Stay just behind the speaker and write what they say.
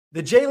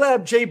The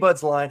JLab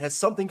J-Buds line has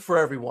something for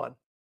everyone.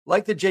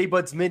 Like the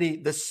J-Buds Mini,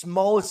 the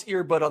smallest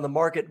earbud on the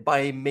market by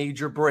a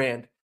major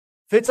brand.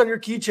 Fits on your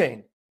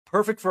keychain,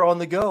 perfect for on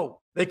the go.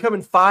 They come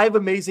in 5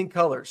 amazing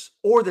colors,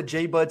 or the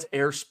J-Buds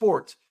Air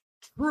Sport.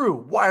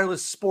 True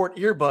wireless sport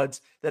earbuds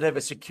that have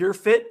a secure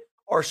fit,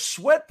 are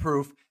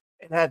sweat-proof,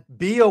 and have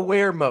Be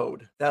Aware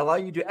mode that allow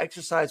you to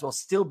exercise while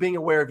still being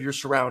aware of your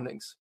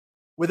surroundings.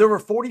 With over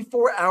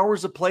 44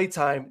 hours of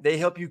playtime, they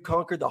help you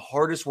conquer the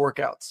hardest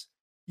workouts.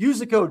 Use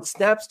the code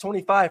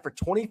SNAPS25 for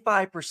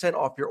 25%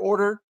 off your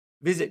order.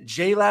 Visit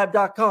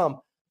jlab.com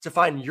to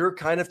find your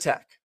kind of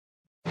tech.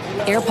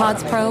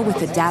 AirPods Pro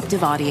with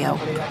adaptive audio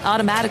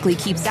automatically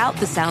keeps out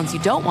the sounds you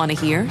don't want to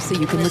hear so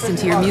you can listen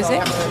to your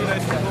music,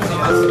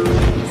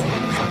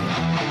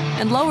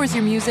 and lowers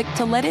your music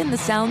to let in the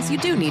sounds you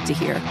do need to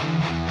hear.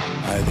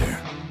 Hi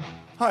there.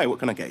 Hi, what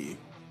can I get you?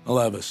 I'll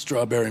have a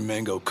strawberry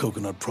mango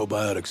coconut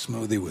probiotic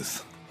smoothie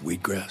with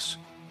wheatgrass.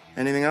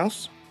 Anything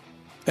else?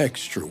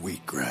 Extra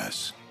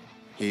wheatgrass.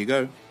 Here you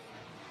go.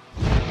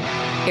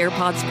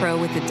 AirPods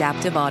Pro with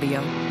adaptive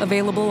audio.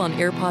 Available on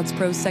AirPods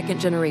Pro 2nd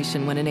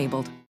generation when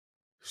enabled.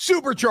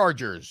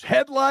 Superchargers,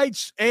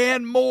 headlights,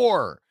 and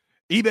more.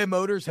 eBay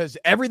Motors has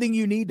everything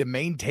you need to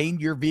maintain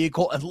your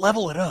vehicle and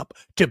level it up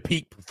to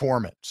peak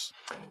performance.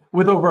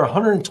 With over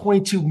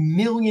 122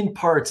 million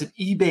parts and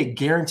eBay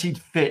Guaranteed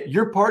Fit,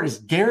 your part is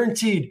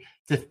guaranteed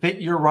to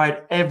fit your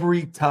ride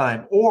every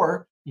time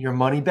or your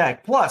money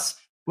back. Plus,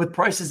 with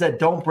prices that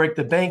don't break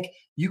the bank,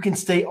 you can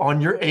stay on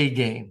your A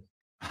game.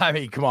 I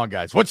mean, come on,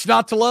 guys. What's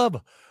not to love?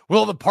 With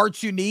all the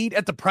parts you need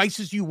at the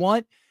prices you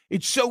want,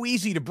 it's so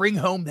easy to bring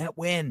home that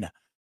win.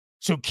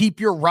 So keep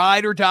your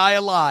ride or die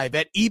alive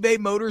at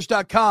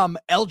ebaymotors.com.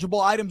 Eligible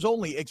items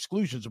only.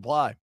 Exclusions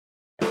apply.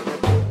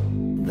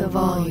 The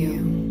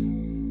volume.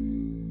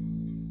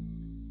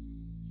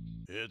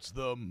 It's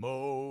the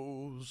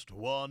most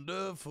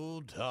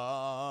wonderful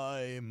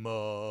time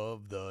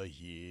of the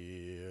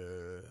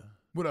year.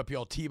 What up,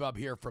 y'all? T-Bob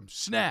here from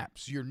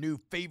Snaps, your new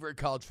favorite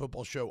college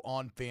football show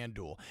on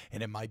FanDuel.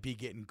 And it might be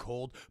getting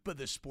cold, but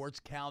the sports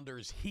calendar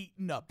is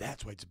heating up.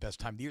 That's why it's the best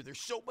time of the year. There's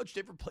so much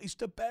different place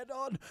to bet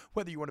on.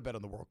 Whether you want to bet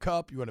on the World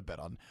Cup, you want to bet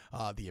on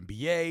the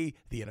NBA,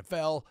 the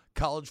NFL,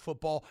 college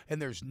football,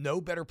 and there's no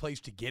better place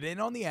to get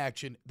in on the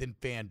action than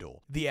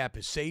FanDuel. The app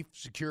is safe,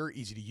 secure,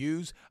 easy to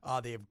use.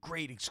 They have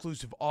great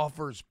exclusive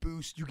offers,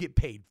 boosts. You get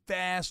paid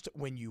fast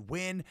when you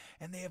win,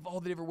 and they have all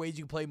the different ways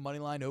you can play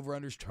moneyline,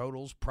 over-unders,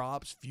 totals,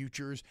 props,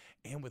 futures.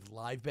 And with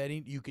live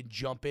betting, you can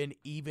jump in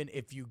even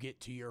if you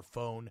get to your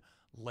phone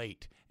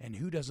late. And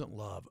who doesn't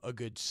love a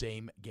good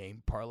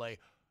same-game parlay?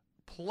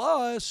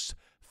 Plus,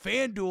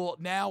 FanDuel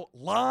now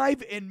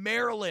live in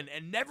Maryland.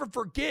 And never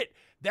forget,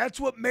 that's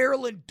what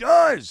Maryland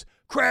does.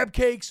 Crab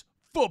cakes,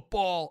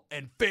 football,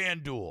 and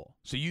FanDuel.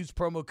 So use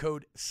promo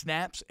code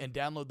SNAPS and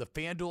download the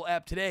FanDuel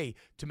app today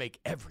to make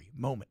every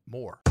moment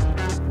more.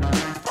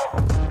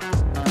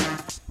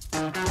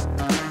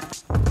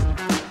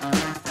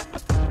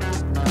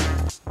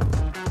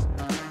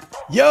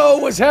 Yo,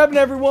 what's happening,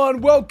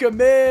 everyone?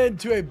 Welcome in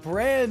to a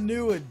brand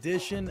new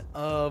edition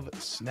of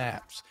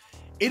Snaps.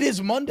 It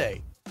is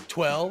Monday,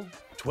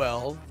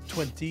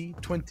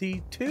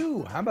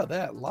 12/12/2022. How about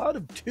that? A lot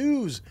of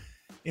twos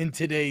in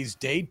today's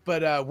date,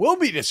 but we'll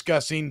be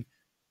discussing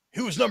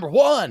who was number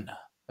one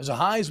as a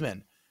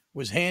Heisman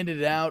was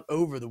handed out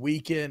over the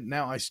weekend.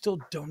 Now, I still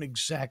don't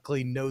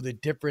exactly know the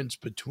difference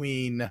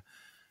between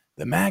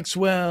the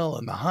Maxwell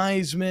and the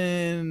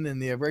Heisman and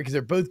the because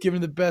they're both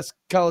given the best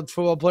college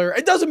football player.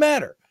 It doesn't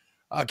matter.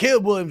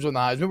 Caleb Williams won the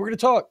Heisman. We're going to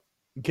talk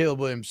Caleb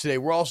Williams today.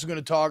 We're also going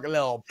to talk a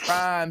little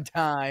prime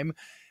time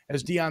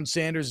as Deion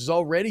Sanders has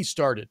already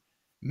started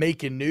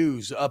making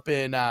news up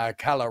in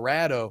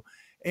Colorado.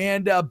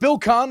 And Bill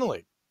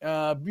Connolly,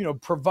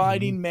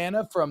 providing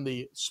manna from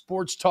the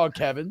Sports Talk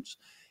Heavens,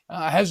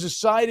 has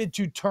decided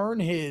to turn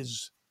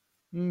his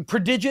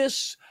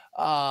prodigious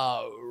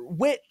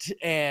wit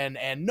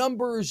and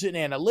numbers and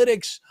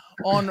analytics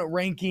on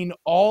ranking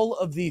all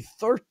of the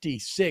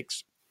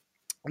 36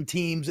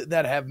 teams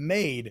that have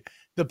made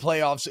the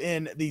playoffs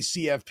in the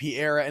CFP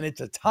era. And it's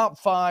a top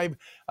 5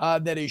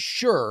 that is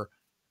sure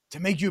to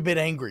make you a bit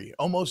angry,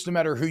 almost no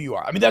matter who you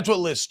are. I mean, that's what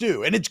lists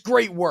do. And it's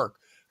great work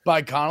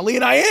by Connolly.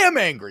 And I am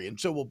angry. And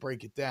so we'll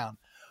break it down.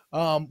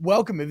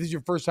 Welcome. If this is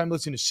your first time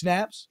listening to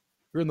Snaps,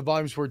 you're in the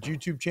Volume Sports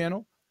YouTube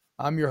channel.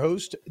 I'm your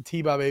host,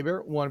 T-Bob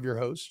Aber, one of your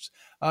hosts.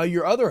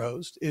 Your other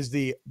host is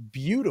the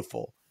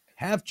beautiful,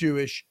 half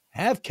Jewish,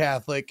 half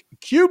Catholic,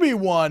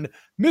 QB1,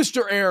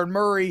 Mr. Aaron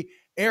Murray.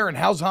 Aaron,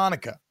 how's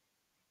Hanukkah?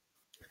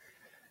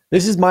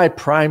 This is my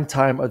prime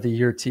time of the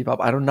year,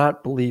 T-Bob. I do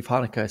not believe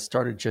Hanukkah has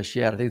started just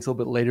yet. I think it's a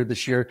little bit later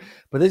this year,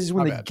 but this is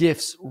when the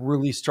gifts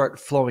really start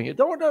flowing.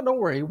 Don't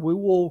worry. We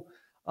will.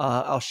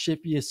 I'll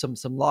ship you some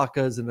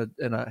latkes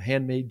and a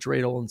handmade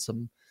dreidel and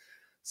some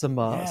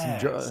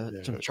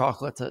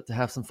chocolate to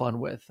have some fun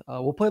with.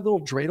 We'll play a little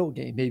dreidel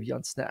game maybe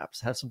on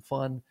Snaps. Have some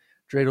fun.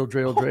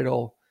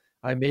 Dreidel.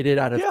 I made it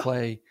out of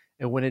clay,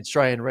 and when it's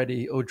dry and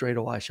ready, oh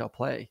dreidel, I shall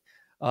play.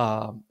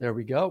 There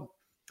we go.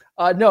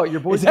 No, your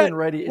boy's getting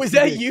ready. Was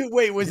that you?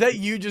 Wait, was that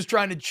you just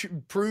trying to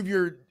prove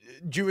your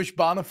Jewish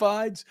bona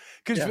fides?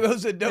 Because for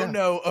those that don't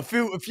know, a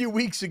few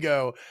weeks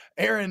ago,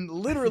 Aaron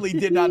literally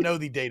did not know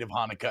the date of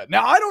Hanukkah.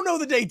 Now, I don't know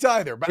the dates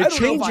either, but I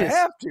don't know if I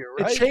have to,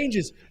 right? It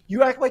changes.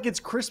 You act like it's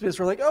Christmas.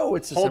 We're like, oh,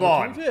 it's December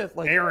 25th.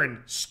 Like,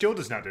 Aaron still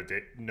does not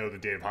know the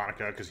date of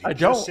Hanukkah because he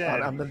just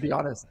said... I'm going to be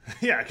honest.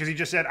 Yeah, because he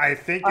just said, I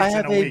think it's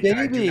in a week, and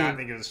I do not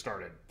think it has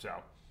started, so...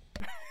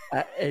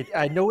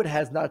 I know it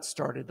has not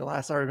started. The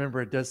last I remember,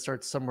 it does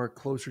start somewhere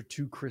closer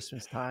to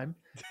Christmas time.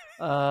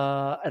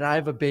 And I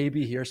have a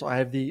baby here, so I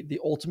have the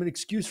ultimate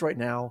excuse right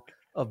now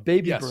of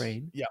baby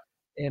brain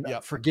and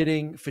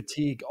forgetting,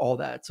 fatigue, all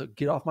that. So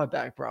get off my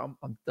back, bro.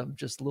 I'm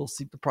just a little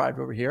sleep deprived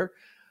over here.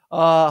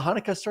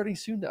 Hanukkah starting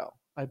soon, though,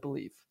 I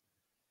believe.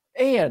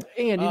 And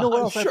you know what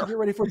else I have to get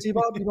ready for,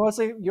 T-Bob? You know what I'm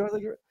saying?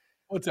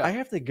 What's that? I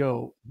have to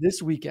go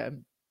this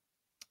weekend.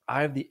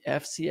 I have the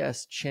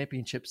FCS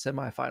championship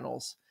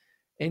semifinals.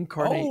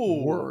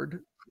 Incarnate Word,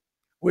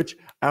 which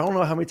I don't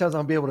know how many times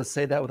I'll be able to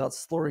say that without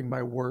slurring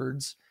my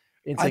words.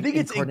 I think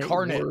it's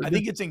incarnate. I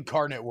think it's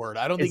incarnate word.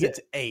 I don't think it's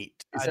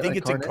 8. I think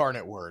it's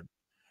incarnate word.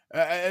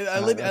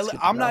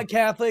 I'm not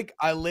Catholic.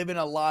 I live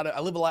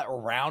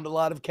around a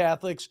lot of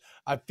Catholics.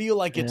 I feel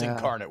like it's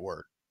incarnate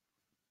word.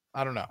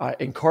 I don't know.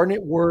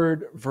 Incarnate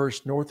Word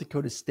versus North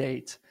Dakota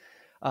State.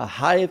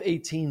 High of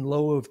 18,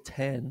 low of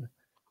 10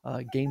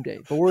 game day.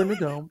 But we're in the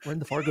dome. We're in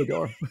the Fargo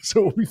Dome,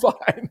 so we'll be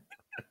fine.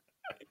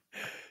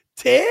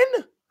 10?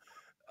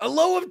 A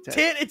low of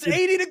 10? It's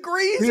 80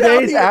 degrees 2 out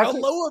days here. After,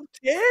 a low of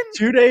 10?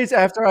 2 days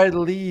after I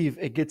leave,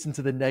 it gets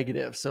into the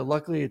negative. So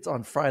luckily it's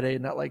on Friday,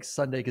 not like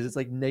Sunday, because it's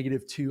like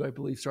 -2, I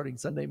believe, starting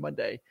Sunday,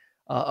 Monday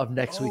of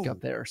next week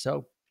up there.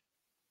 So,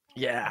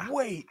 yeah.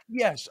 Wait,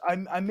 yes, I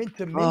meant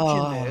to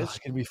mention this. It's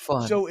going to be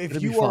fun. So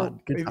if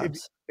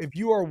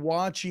you are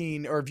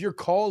watching or if you're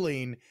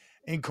calling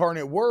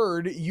Incarnate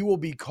Word, you will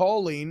be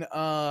calling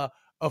a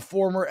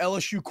former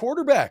LSU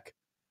quarterback,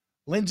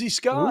 Lindsey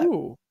Scott.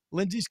 Ooh.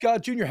 Lindsey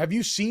Scott Jr. Have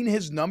you seen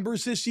his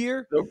numbers this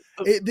year? Nope.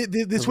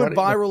 This went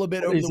viral a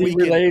bit over the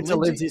weekend. Is he related to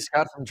Lindsey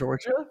Scott from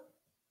Georgia?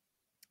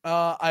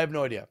 I have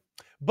no idea.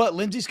 But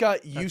Lindsey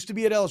Scott used to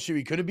be at LSU.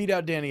 He could have beat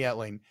out Danny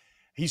Etling.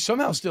 He's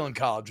somehow still in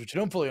college, which I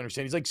don't fully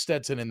understand. He's like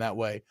Stetson in that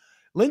way.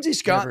 Lindsey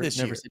Scott this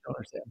year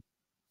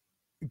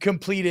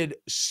completed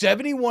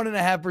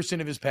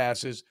 71.5% of his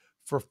passes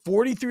for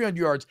 4,300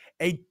 yards,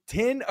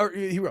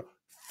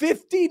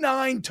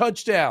 59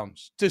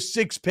 touchdowns to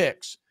 6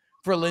 picks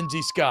for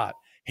Lindsey Scott.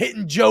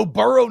 Hitting Joe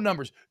Burrow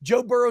numbers.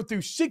 Joe Burrow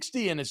threw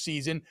 60 in a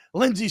season.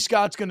 Lindsey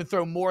Scott's going to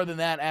throw more than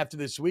that after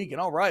this week.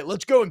 And all right,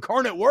 let's go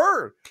Incarnate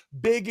Word.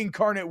 Big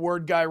Incarnate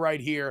Word guy right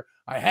here.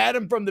 I had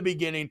him from the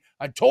beginning.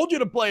 I told you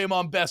to play him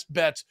on Best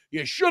Bets.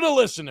 You should have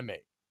listened to me.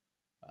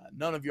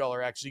 None of y'all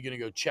are actually going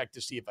to go check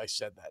to see if I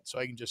said that. So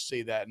I can just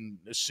say that and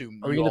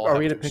assume. Are we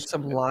going to pick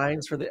some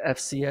lines for the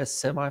FCS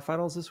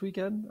semifinals this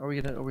weekend? Are we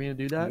going to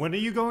do that? When are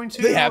you going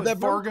to? They have that,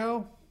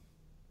 Fargo?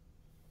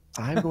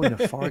 I'm going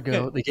to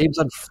Fargo. The game's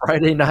on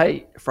Friday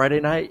night.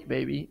 Friday night,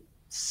 baby.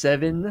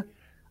 7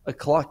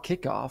 o'clock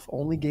kickoff.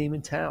 Only game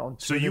in town.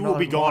 So you will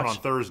be gone on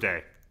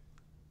Thursday.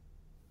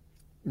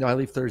 No, I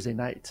leave Thursday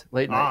night.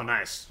 Late night. Oh,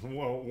 nice.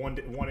 Well, one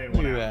in, one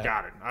out.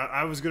 Got it.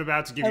 I was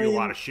about to give you a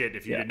lot of shit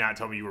if you did not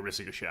tell me you were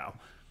missing a show.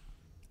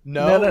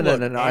 No.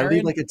 I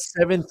leave like at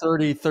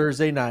 7:30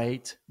 Thursday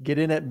night. Get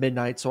in at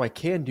midnight so I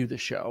can do the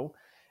show,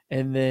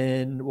 and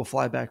then we'll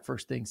fly back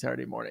first thing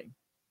Saturday morning.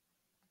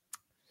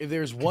 If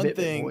there's one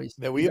thing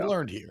that we have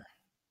learned here,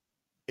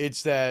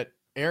 it's that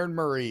Aaron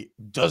Murray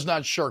does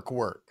not shirk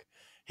work.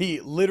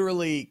 He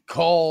literally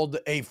called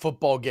a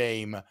football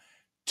game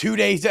 2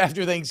 days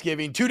after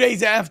Thanksgiving, 2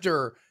 days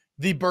after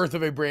the birth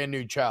of a brand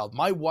new child.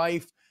 My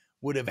wife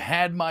would have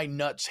had my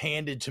nuts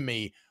handed to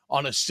me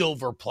on a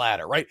silver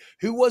platter, right?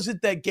 Who was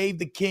it that gave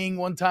the king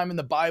one time in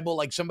the Bible,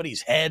 like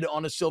somebody's head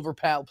on a silver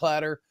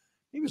platter?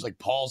 He was like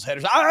Paul's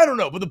head. I don't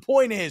know. But the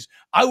point is,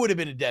 I would have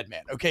been a dead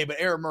man. Okay. But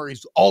Aaron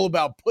Murray's all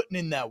about putting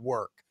in that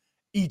work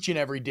each and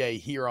every day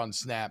here on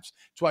Snaps.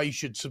 That's why you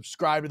should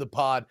subscribe to the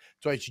pod.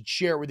 That's why you should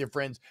share it with your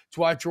friends. That's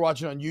why if you're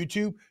watching on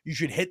YouTube, you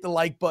should hit the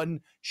like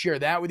button, share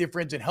that with your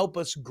friends, and help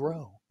us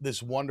grow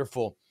this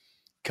wonderful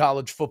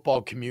college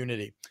football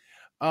community.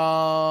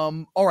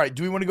 All right.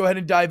 Do we want to go ahead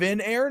and dive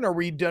in, Aaron? Are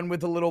we done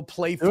with a little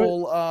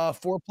playful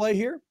foreplay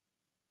here?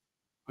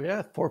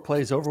 Yeah.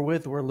 Foreplay's over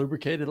with. We're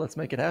lubricated. Let's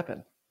make it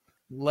happen.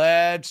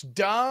 Let's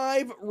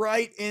dive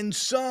right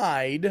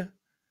inside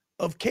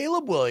of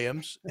Caleb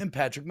Williams and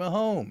Patrick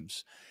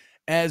Mahomes,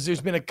 as there's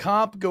been a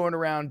comp going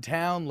around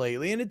town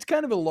lately, and it's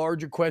kind of a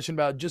larger question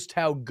about just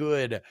how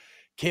good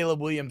Caleb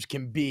Williams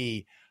can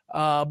be.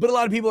 But a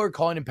lot of people are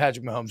calling him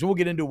Patrick Mahomes, and we'll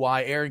get into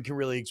why. Aaron can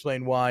really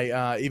explain why,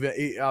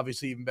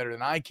 obviously even better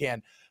than I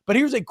can. But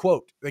here's a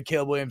quote that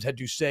Caleb Williams had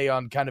to say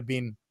on kind of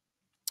being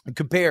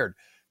compared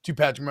to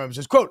Patrick Mahomes.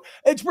 Says, quote,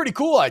 "It's pretty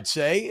cool, I'd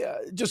say,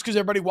 just because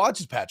everybody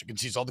watches Patrick and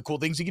sees all the cool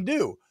things he can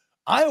do.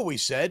 I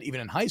always said,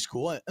 even in high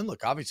school, and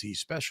look, obviously he's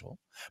special,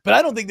 but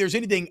I don't think there's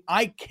anything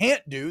I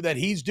can't do that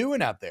he's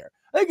doing out there.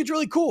 I think it's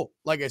really cool.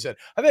 Like I said,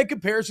 I've had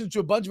comparisons to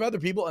a bunch of other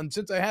people, and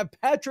since I have,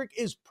 Patrick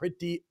is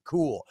pretty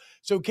cool.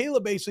 So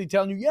Caleb basically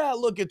telling you, yeah,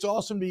 look, it's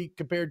awesome to be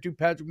compared to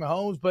Patrick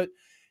Mahomes, but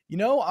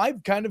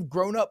I've kind of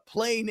grown up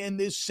playing in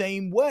this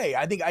same way.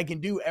 I think I can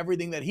do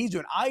everything that he's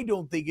doing. I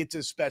don't think it's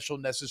as special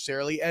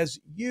necessarily as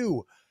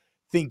you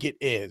think it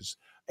is.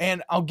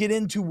 And I'll get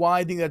into why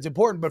I think that's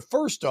important. But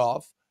first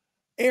off,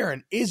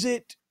 Aaron, is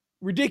it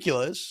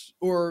ridiculous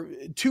or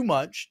too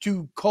much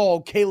to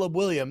call Caleb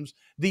Williams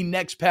the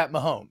next Pat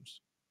Mahomes?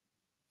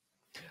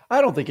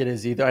 I don't think it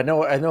is either. I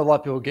know a lot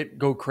of people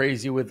go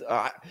crazy with,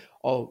 I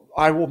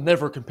will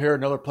never compare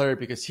another player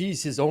because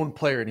he's his own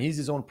player and he's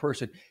his own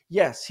person.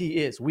 Yes, he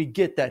is. We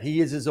get that.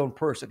 He is his own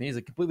person. He's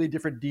a completely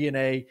different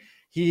DNA.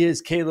 He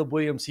is Caleb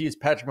Williams. He is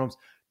Patrick Mahomes.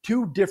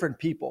 Two different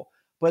people.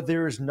 But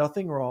there is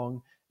nothing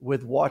wrong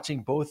with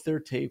watching both their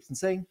tapes and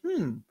saying,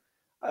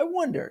 I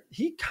wonder,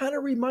 he kind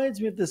of reminds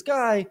me of this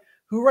guy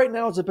who right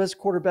now is the best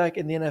quarterback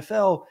in the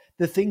NFL,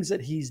 the things that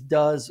he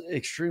does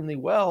extremely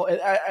well. And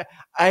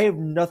I have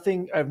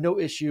no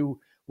issue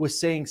with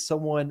saying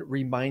someone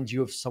reminds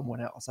you of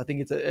someone else. I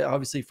think it's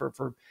obviously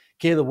for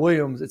Caleb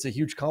Williams, it's a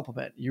huge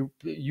compliment.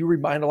 You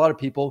remind a lot of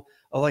people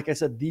of, like I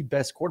said, the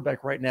best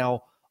quarterback right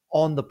now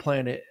on the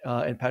planet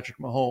in Patrick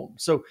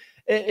Mahomes. So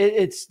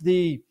it's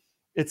the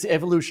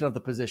evolution of the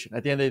position.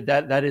 At the end of the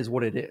day, that is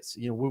what it is.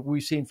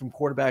 We've seen from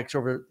quarterbacks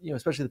over,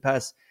 especially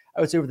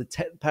over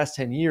the past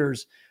 10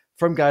 years,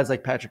 from guys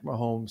like Patrick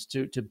Mahomes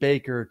to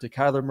Baker to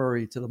Kyler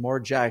Murray to Lamar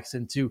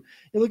Jackson to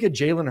look at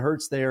Jalen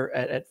Hurts there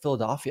at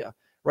Philadelphia.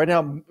 Right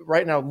now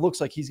it looks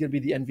like he's going to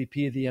be the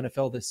MVP of the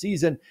NFL this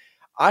season.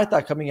 I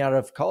thought coming out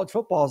of college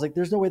football, I was like,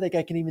 there's no way that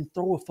guy can even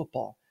throw a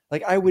football.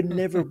 Like I would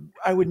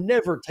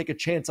never take a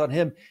chance on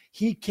him.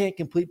 He can't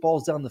complete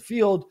balls down the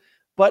field,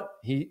 but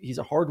he's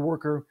a hard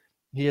worker.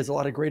 He has a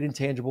lot of great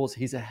intangibles.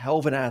 He's a hell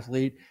of an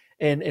athlete.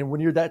 And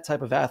when you're that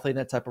type of athlete and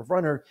that type of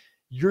runner,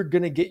 you're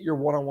going to get your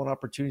one-on-one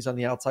opportunities on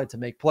the outside to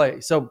make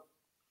plays. So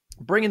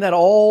bringing that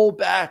all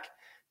back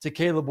to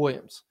Caleb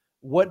Williams,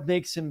 what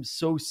makes him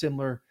so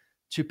similar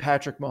to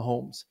Patrick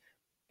Mahomes?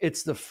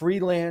 It's the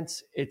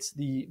freelance. It's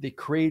the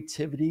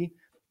creativity.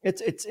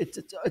 It's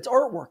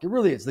artwork. It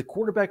really is. The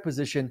quarterback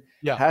position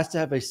has to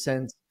have a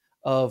sense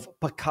of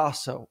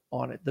Picasso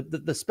on it.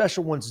 The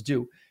special ones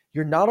do.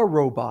 You're not a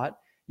robot.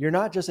 You're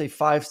not just a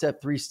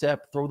 5-step,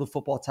 3-step, throw the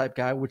football type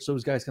guy, which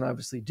those guys can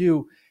obviously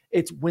do.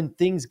 It's when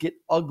things get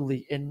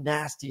ugly and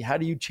nasty. How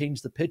do you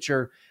change the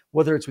picture,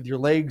 whether it's with your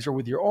legs or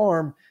with your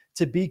arm,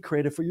 to be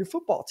creative for your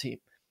football team?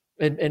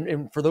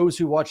 And for those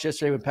who watched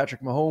yesterday with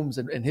Patrick Mahomes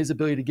and his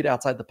ability to get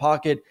outside the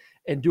pocket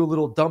and do a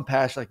little dump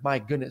pass, like, my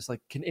goodness,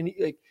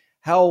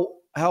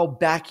 how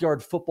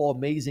backyard football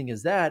amazing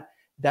is that?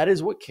 That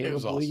is what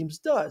Caleb Williams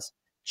does.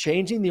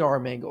 Changing the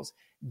arm angles,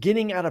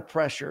 getting out of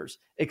pressures,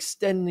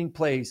 extending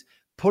plays,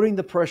 putting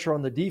the pressure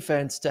on the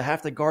defense to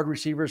have to guard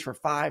receivers for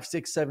 5,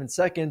 6, 7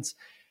 seconds.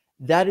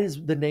 That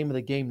is the name of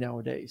the game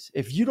nowadays.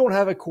 If you don't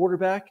have a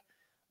quarterback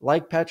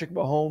like Patrick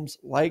Mahomes,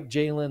 like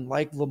Jalen,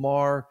 like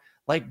Lamar,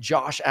 like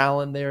Josh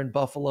Allen there in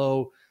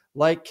Buffalo,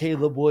 like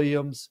Caleb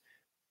Williams,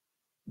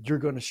 you're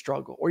going to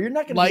struggle, or you're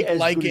not going to be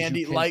as good as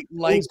you can.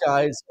 Those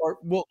guys are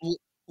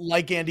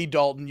like Andy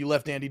Dalton. You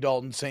left Andy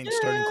Dalton, Saints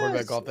starting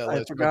quarterback, off that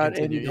list. I forgot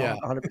Andy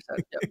Dalton.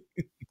 100%.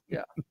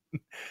 Yep.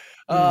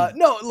 Yeah.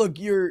 No, look,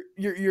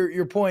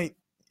 your point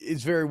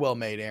is very well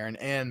made, Aaron.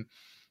 And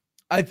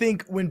I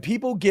think when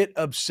people get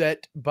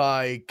upset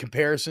by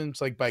comparisons,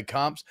 like by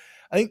comps,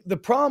 I think the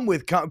problem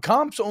with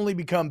comps only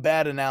become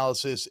bad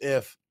analysis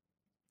if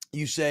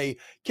you say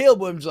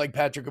Caleb Williams like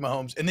Patrick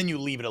Mahomes, and then you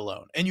leave it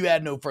alone and you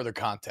add no further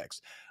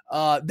context.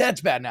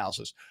 That's bad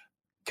analysis.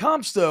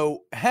 Comps,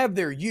 though, have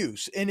their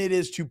use, and it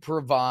is to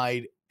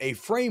provide a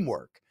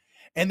framework.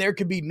 And there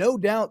can be no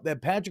doubt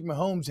that Patrick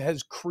Mahomes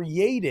has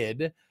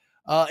created,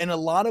 in a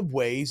lot of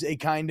ways, a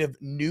kind of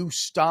new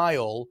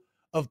style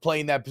of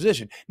playing that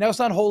position. Now, it's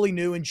not wholly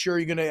new, and sure,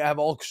 you're going to have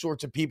all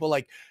sorts of people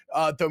like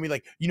throw me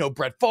like,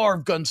 Brett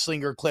Favre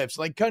gunslinger clips,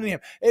 like Cunningham.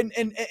 And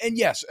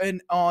yes,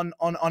 and on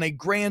a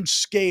grand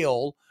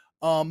scale,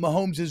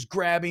 Mahomes is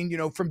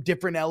grabbing, from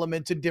different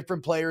elements and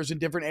different players and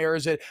different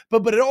eras.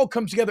 But it all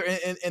comes together,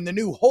 and the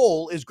new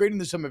whole is greater than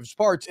the sum of its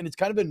parts, and it's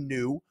kind of a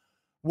new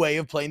way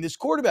of playing this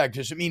quarterback.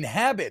 Does it mean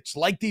habits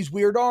like these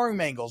weird arm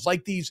angles,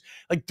 like these,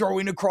 like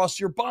throwing across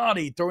your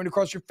body, throwing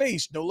across your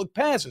face, no look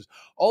passes,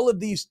 all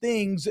of these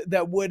things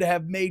that would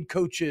have made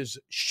coaches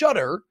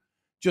shudder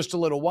just a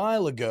little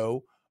while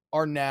ago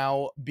are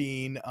now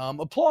being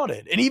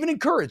applauded and even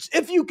encouraged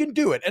if you can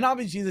do it. And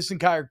obviously this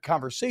entire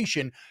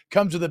conversation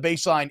comes with a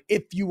baseline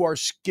if you are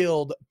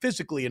skilled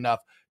physically enough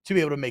to be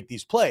able to make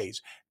these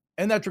plays.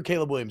 And that's where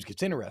Caleb Williams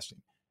gets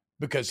interesting,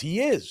 because he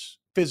is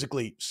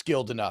physically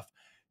skilled enough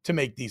to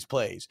make these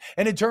plays.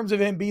 And in terms of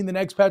him being the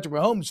next Patrick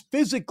Mahomes,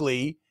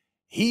 physically,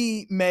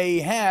 he may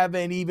have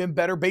an even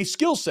better base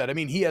skill set. I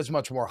mean, he has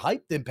much more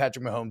hype than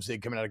Patrick Mahomes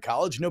did coming out of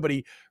college.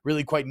 Nobody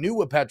really quite knew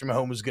what Patrick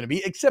Mahomes was going to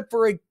be, except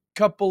for a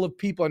couple of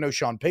people. I know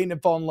Sean Payton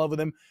had fallen in love with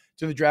him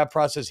during the draft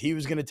process. He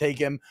was going to take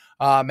him.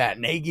 Matt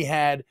Nagy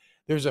had.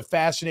 There's a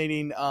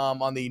fascinating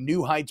on the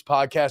New Heights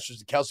podcast, which is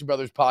the Kelsey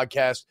Brothers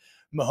podcast.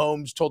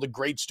 Mahomes told a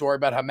great story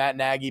about how Matt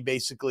Nagy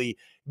basically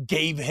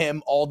gave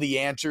him all the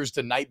answers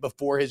the night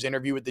before his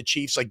interview with the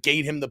Chiefs, like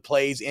gave him the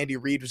plays. Andy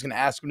Reid was going to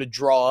ask him to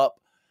draw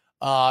up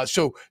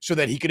so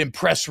that he could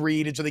impress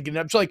Reid and so they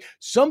could. So like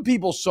some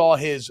people saw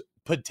his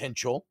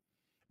potential,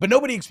 but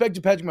nobody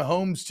expected Patrick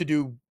Mahomes to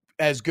do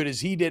as good as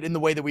he did in the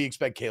way that we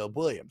expect Caleb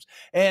Williams.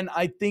 And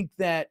I think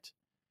that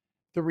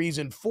the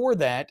reason for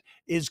that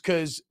is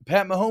because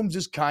Pat Mahomes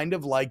is kind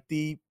of like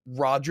the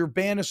Roger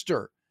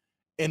Bannister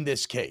in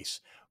this case,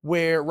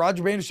 where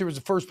Roger Bannister was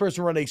the first person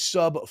to run a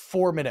sub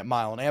 4-minute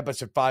mile. And I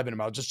said 5-minute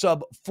mile. It's a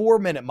sub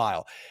 4-minute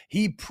mile.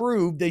 He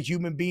proved that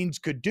human beings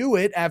could do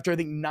it after, I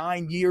think,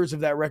 9 years of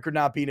that record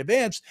not being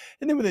advanced.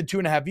 And then within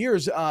 2.5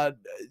 years,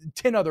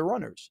 10 other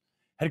runners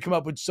had come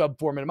up with sub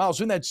 4-minute miles.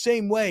 So in that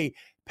same way,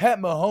 Pat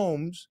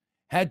Mahomes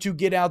had to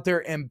get out there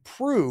and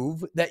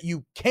prove that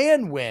you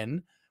can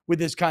win with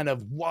this kind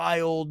of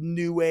wild,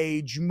 new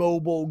age,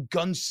 mobile,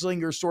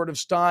 gunslinger sort of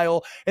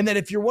style. And that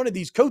if you're one of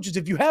these coaches,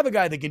 if you have a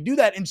guy that can do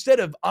that, instead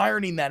of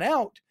ironing that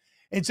out,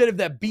 instead of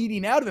that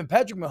beating out of him,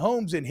 Patrick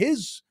Mahomes and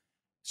his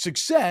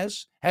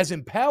success has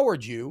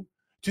empowered you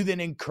to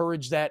then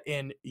encourage that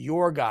in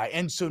your guy.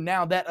 And so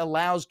now that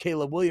allows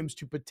Caleb Williams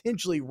to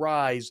potentially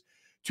rise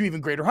to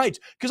even greater heights.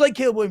 Because like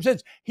Caleb Williams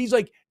says, he's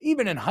like,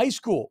 even in high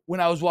school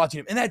when I was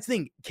watching him, and that's the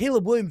thing,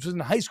 Caleb Williams was in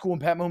high school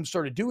when Pat Mahomes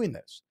started doing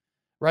this.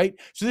 Right?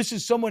 So this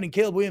is someone in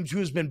Caleb Williams who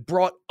has been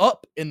brought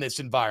up in this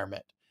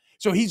environment.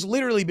 So he's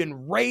literally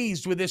been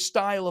raised with this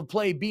style of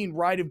play being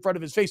right in front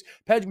of his face.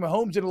 Patrick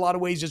Mahomes, in a lot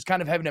of ways, is kind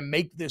of having to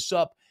make this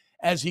up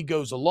as he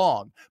goes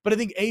along. But I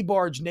think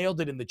A-Barge nailed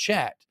it in the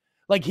chat.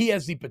 Like, he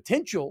has the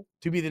potential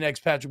to be the next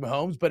Patrick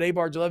Mahomes, but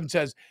A-Barge 11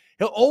 says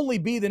he'll only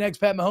be the next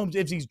Pat Mahomes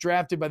if he's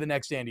drafted by the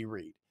next Andy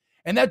Reid.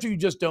 And that's what you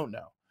just don't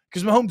know.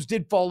 Because Mahomes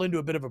did fall into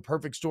a bit of a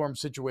perfect storm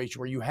situation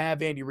where you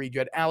have Andy Reid, you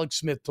had Alex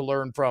Smith to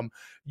learn from,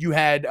 you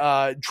had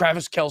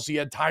Travis Kelce, you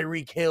had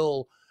Tyreek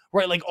Hill,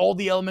 right? Like all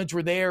the elements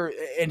were there,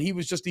 and he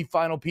was just the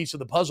final piece of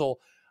the puzzle.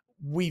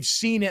 We've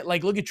seen it,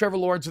 like look at Trevor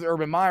Lawrence with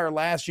Urban Meyer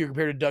last year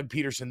compared to Doug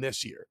Peterson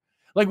this year.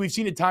 Like we've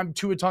seen it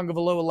Tua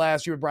Tagovailoa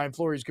last year with Brian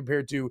Flores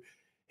compared to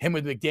him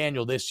with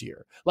McDaniel this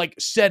year. Like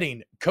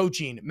setting,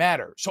 coaching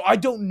matter. So I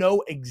don't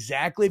know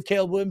exactly if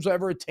Caleb Williams will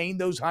ever attain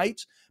those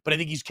heights, but I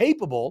think he's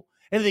capable.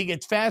 And I think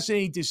it's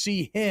fascinating to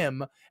see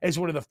him as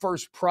one of the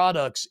first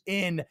products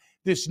in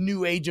this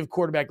new age of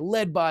quarterback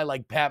led by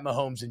like Pat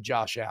Mahomes and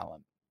Josh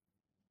Allen.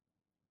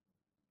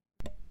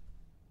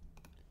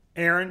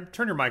 Aaron,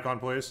 turn your mic on,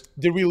 please.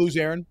 Did we lose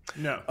Aaron?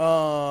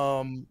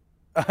 No.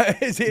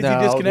 Is he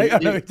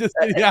disconnected?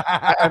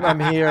 I'm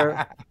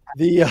here.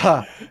 They're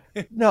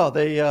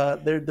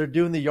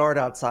doing the yard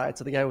outside.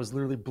 So the guy was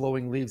literally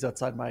blowing leaves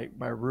outside my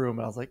room.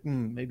 And I was like,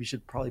 maybe you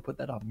should probably put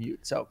that on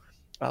mute. So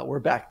we're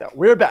back though.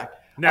 We're back.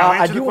 Now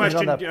answer the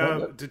question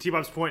to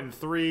T-Bob's point in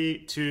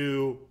 3,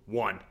 2,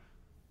 1.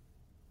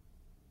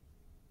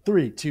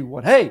 3, 2,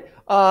 1. Hey,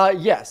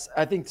 yes,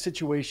 I think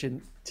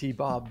situation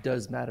T-Bob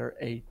does matter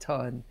a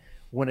ton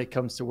when it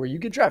comes to where you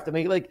get drafted. I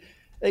mean, like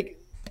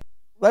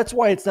that's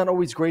why it's not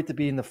always great to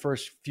be in the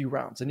first few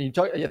rounds. And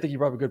I think you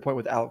brought up a good point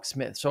with Alex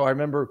Smith. So I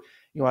remember,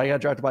 I got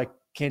drafted by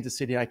Kansas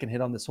City. I can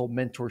hit on this whole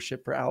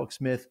mentorship for Alex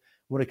Smith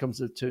when it comes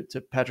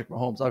to Patrick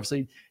Mahomes.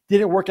 Obviously,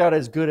 didn't work out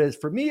as good as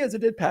for me as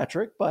it did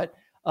Patrick, but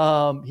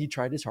he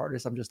tried his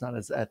hardest. I'm just not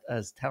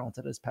as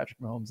talented as Patrick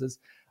Mahomes is.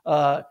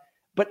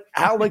 But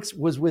Alex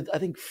was with, I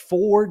think,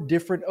 4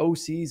 different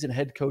OCs and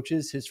head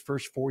coaches his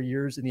first 4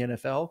 years in the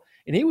NFL.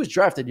 And he was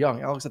drafted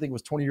young. Alex, I think,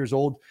 was 20 years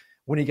old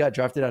when he got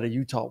drafted out of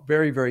Utah.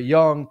 Very, very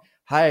young,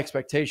 high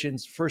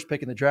expectations, first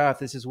pick in the draft.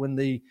 This is when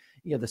the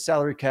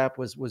salary cap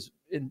was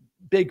in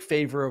big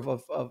favor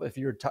of if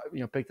you're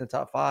picked in the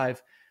top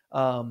 5.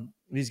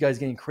 These guys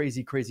getting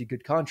crazy, crazy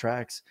good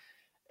contracts.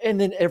 And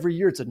then every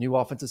year it's a new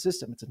offensive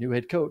system. It's a new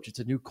head coach. It's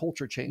a new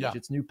culture change. Yeah.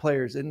 It's new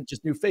players and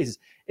just new faces.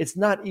 It's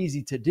not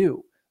easy to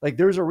do. Like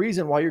there's a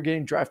reason why you're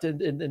getting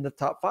drafted in the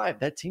top 5.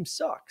 That team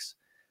sucks.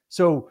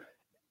 So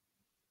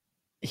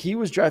he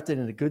was drafted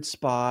in a good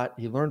spot.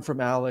 He learned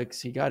from Alex.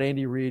 He got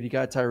Andy Reid. He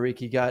got Tyreek.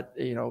 He got,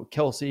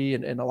 Kelce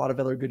and a lot of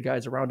other good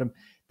guys around him.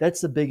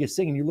 That's the biggest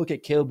thing. And you look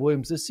at Caleb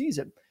Williams this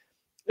season.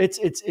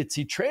 It's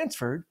he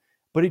transferred,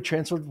 but he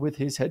transferred with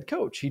his head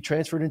coach. He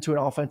transferred into an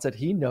offense that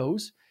he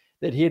knows,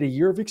 that he had a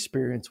year of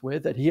experience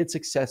with, that he had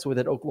success with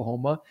at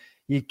Oklahoma.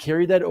 You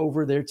carry that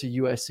over there to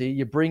USC.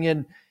 You bring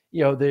in,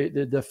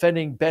 the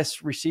defending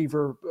best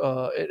receiver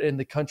in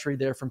the country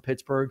there from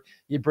Pittsburgh.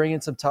 You bring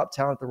in some top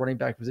talent at the running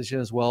back position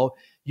as well.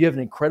 You have an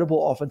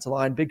incredible offensive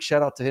line. Big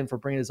shout out to him for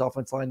bringing his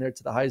offensive line there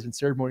to the Heisman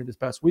ceremony this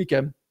past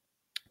weekend.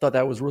 Thought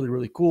that was really,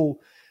 really cool.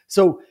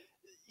 So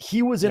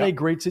he was in a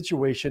great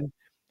situation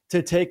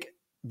to take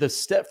the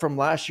step from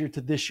last year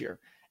to this year.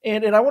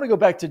 And I want to go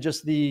back to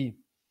just the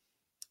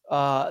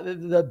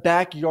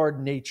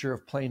backyard nature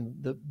of playing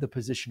the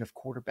position of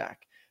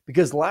quarterback.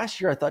 Because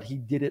last year, I thought he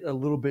did it a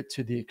little bit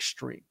to the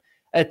extreme.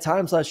 At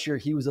times last year,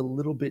 he was a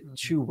little bit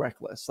too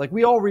reckless. Like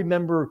we all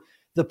remember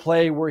the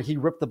play where he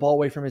ripped the ball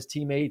away from his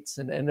teammates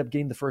and ended up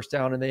getting the first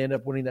down, and they end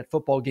up winning that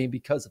football game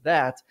because of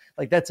that.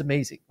 Like, that's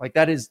amazing. Like,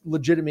 that is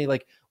legitimately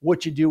like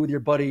what you do with your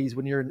buddies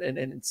when you're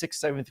in sixth,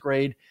 seventh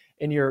grade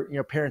in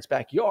your parents'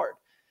 backyard.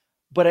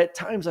 But at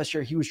times last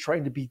year, he was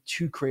trying to be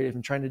too creative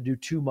and trying to do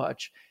too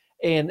much.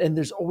 And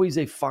there's always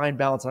a fine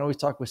balance. And I always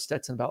talk with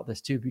Stetson about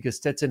this too, because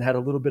Stetson had a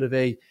little bit of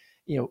a,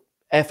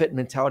 F-it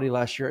mentality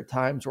last year at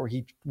times, where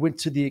he went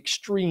to the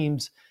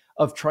extremes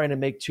of trying to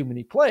make too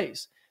many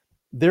plays.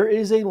 There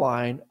is a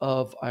line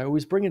of, I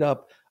always bring it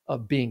up,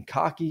 of being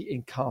cocky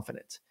and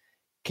confident.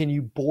 Can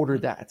you border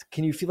that?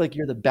 Can you feel like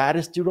you're the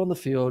baddest dude on the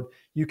field?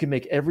 You can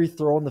make every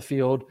throw on the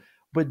field,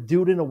 but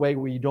do it in a way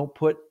where you don't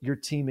put your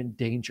team in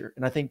danger.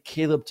 And I think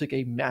Caleb took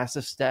a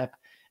massive step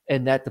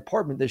in that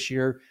department this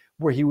year,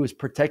 where he was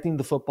protecting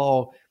the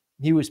football.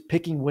 He was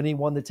picking when he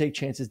wanted to take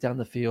chances down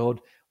the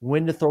field,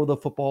 when to throw the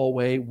football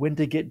away, when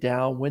to get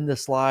down, when to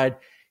slide.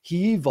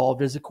 He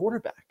evolved as a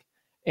quarterback.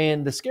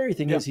 And the scary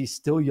thing is he's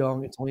still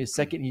young. It's only his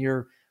second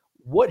year.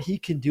 What he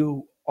can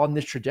do on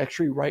this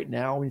trajectory right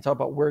now, when you talk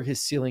about where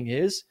his ceiling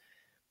is,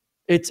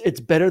 it's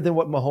better than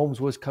what Mahomes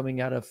was coming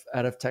out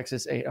of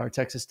Texas or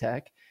Texas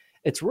Tech.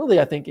 It's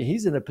really, I think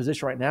he's in a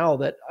position right now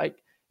that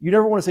you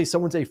never want to say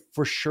someone's a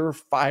for sure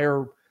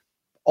fire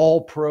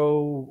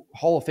all-pro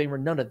Hall of Famer,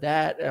 none of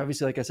that.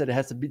 Obviously, like I said, it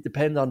has to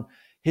depend on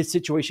his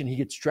situation he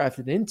gets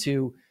drafted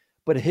into,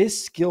 but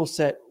his skill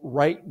set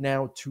right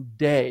now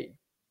today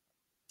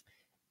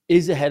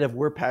is ahead of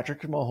where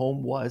Patrick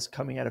Mahomes was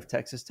coming out of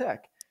Texas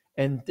Tech.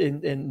 And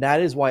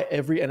that is why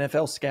every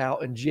NFL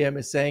scout and GM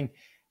is saying,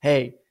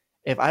 hey,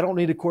 if I don't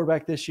need a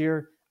quarterback this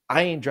year,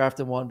 I ain't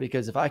drafting one,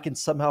 because if I can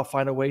somehow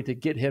find a way to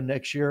get him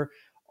next year,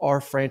 our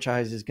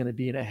franchise is going to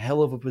be in a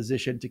hell of a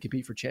position to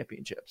compete for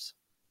championships.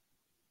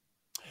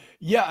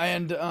 Yeah,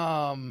 and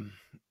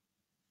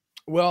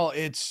well,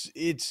 it's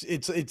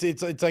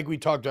like we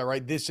talked about,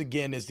 right? This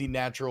again is the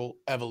natural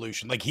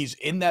evolution. Like, he's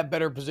in that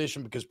better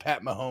position because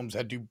Pat Mahomes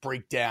had to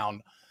break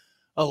down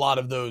a lot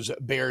of those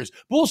Bears.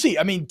 But we'll see.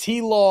 I mean,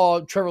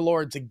 T-Law, Trevor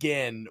Lawrence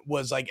again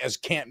was like as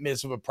can't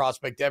miss of a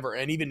prospect ever,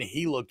 and even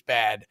he looked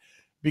bad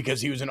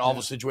because he was in an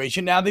awful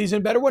situation. Now that he's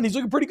in a better one, he's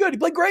looking pretty good. He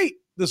played great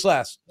this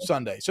last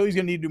Sunday, so he's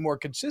going to need to do more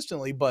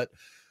consistently, but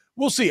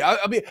we'll see.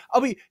 I'll be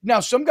now.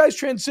 Some guys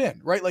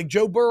transcend, right? Like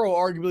Joe Burrow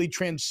arguably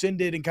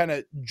transcended and kind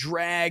of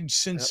dragged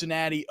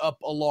Cincinnati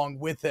up along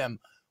with him.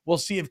 We'll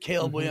see if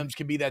Caleb Williams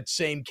can be that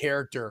same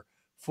character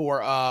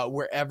for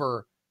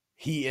wherever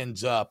he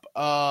ends up.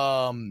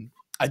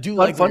 I do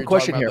like fun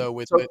question here. Though,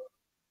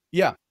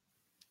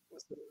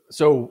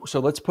 So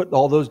let's put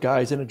all those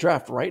guys in a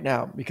draft right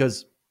now,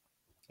 because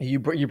you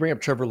bring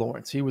up Trevor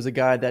Lawrence. He was a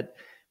guy that,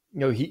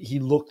 he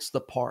looks the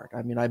part.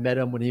 I mean, I met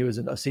him when he was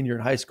a senior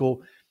in high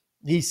school.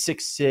 He's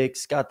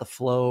 6'6", got the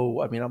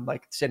flow. I mean, I'm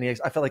like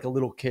I felt like a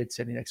little kid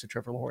standing next to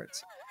Trevor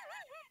Lawrence.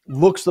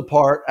 Looks the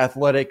part,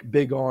 athletic,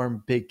 big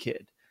arm, big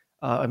kid.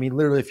 I mean,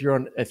 literally,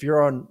 if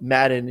you're on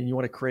Madden and you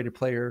want to create a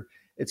player,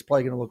 it's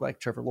probably going to look like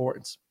Trevor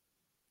Lawrence.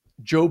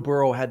 Joe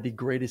Burrow had the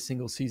greatest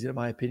single season, in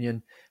my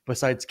opinion,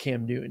 besides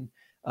Cam Newton,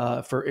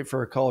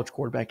 for a college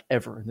quarterback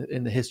ever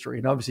in the history.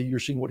 And obviously, you're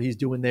seeing what he's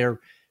doing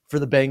there for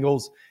the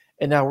Bengals,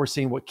 and now we're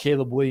seeing what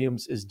Caleb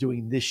Williams is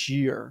doing this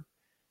year.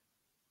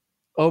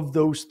 Of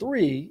those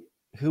three,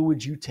 who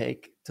would you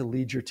take to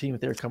lead your team if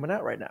they're coming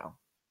out right now?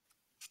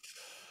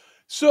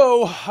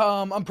 So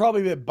I'm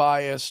probably a bit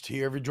biased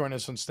here. If you're joining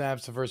us on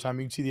Snaps the first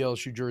time, you can see the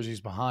LSU jerseys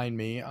behind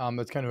me.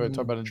 That's kind of what I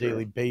talk about on a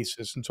daily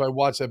basis. And so I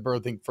watch that Burrow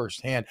thing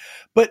firsthand.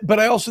 But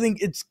I also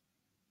think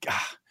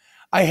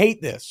I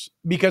hate this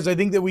because I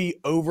think that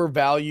we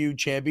overvalue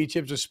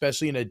championships,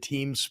 especially in a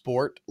team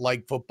sport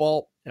like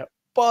football. Yep.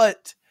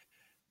 But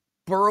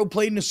Burrow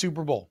played in a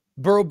Super Bowl.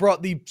 Burrow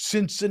brought the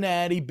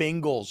Cincinnati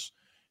Bengals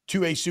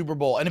to a Super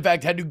Bowl, and in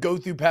fact had to go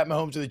through Pat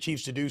Mahomes and the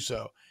Chiefs to do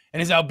so,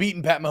 and has now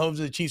beaten Pat Mahomes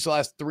and the Chiefs the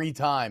last 3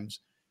 times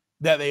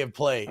that they have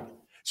played.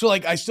 So,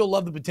 like, I still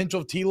love the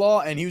potential of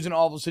T-Law, and he was in an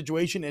awful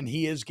situation, and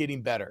he is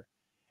getting better.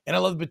 And I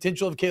love the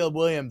potential of Caleb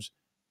Williams,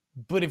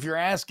 but if you're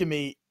asking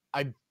me,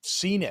 I've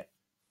seen it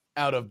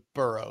out of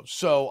Burrow,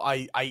 so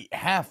I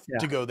have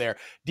to go there.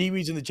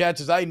 D-Weeds in the chat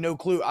says, I have no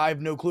clue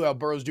how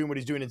Burrow's doing what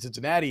he's doing in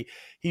Cincinnati.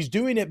 He's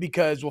doing it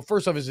because, well,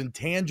 first off, his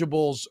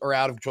intangibles are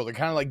out of control. They're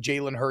kind of like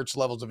Jalen Hurts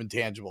levels of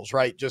intangibles,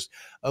 right? Just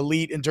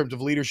elite in terms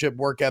of leadership,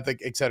 work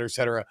ethic, et cetera, et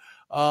cetera.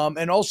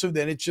 And also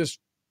then it's just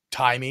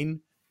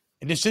timing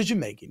and decision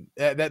making.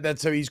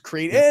 That's how he's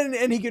created,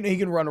 and he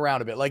can run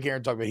around a bit, like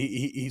Aaron talked about.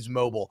 He's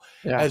mobile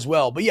as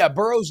well. But yeah,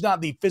 Burrow's not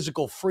the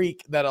physical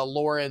freak that a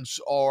Lawrence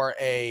or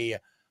a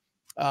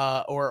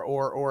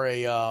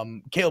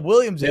Caleb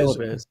Williams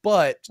is.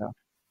 But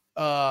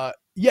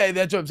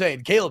that's what I'm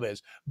saying. Caleb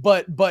is,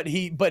 but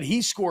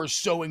he scores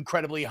so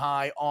incredibly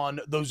high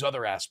on those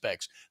other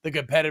aspects, the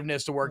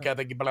competitiveness, the work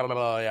ethic, blah, blah,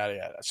 blah, yada,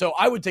 yada. So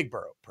I would take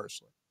Burrow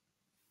personally.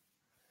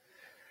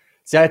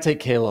 See, I take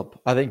Caleb.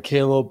 I think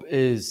Caleb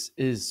is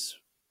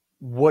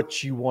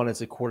what you want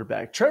as a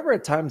quarterback. Trevor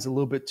at times is a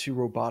little bit too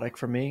robotic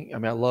for me. I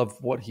mean, I love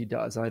what he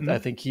does. I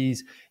think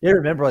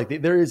remember,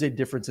 like, there is a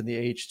difference in the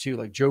age too.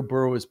 Like, Joe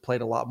Burrow has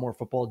played a lot more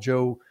football.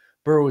 Joe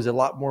Burrow is a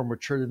lot more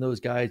mature than those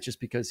guys just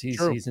because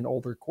True. he's an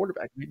older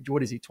quarterback.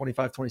 What is he,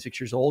 25, 26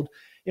 years old?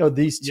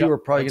 These two are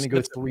probably going to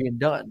go 3 and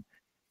done.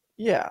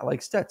 Yeah,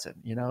 like Stetson,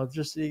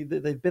 just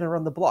they've been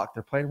around the block.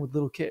 They're playing with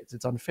little kids.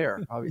 It's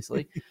unfair,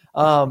 obviously.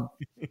 So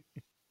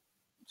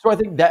I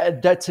think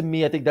that to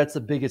me, I think that's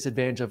the biggest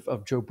advantage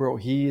of Joe Burrow.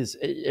 He is,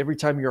 every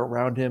time you're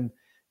around him,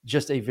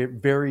 just a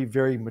very,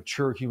 very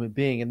mature human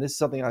being. And this is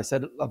something I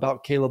said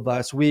about Caleb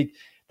last week.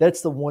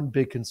 That's the one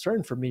big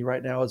concern for me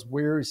right now is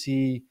where is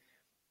he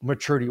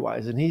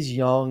maturity-wise? And he's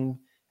young,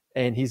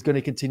 and he's going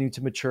to continue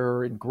to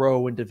mature and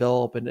grow and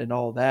develop and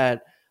all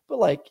that. But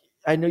like,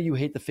 I know you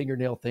hate the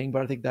fingernail thing,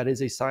 but I think that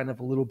is a sign of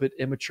a little bit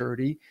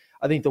immaturity.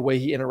 I think the way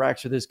he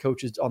interacts with his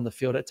coaches on the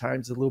field at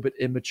times is a little bit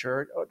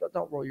immature. Oh,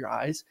 don't roll your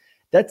eyes.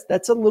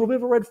 That's a little bit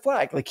of a red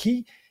flag. Like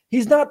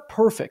he's not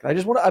perfect.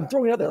 I'm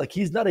throwing it out there. Like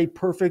he's not a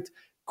perfect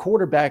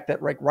quarterback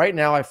that right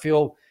now I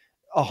feel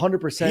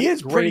 100% he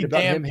is great pretty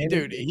about damn, him.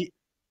 Dude,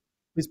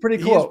 he's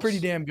pretty close. He is pretty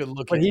damn good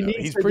looking. But he needs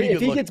he's to, pretty if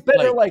good he gets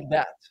better like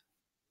that.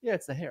 Yeah,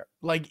 it's the hair.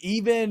 Like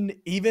even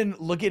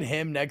look at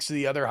him next to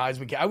the other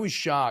Heisman. I was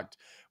shocked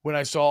when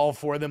I saw all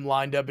 4 of them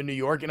lined up in New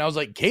York, and I was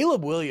like,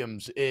 Caleb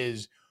Williams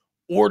is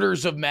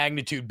orders of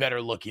magnitude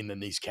better looking than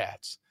these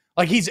cats.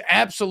 Like he's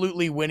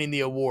absolutely winning the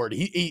award.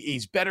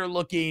 He's better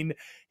looking.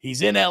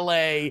 He's in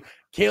LA.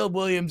 Caleb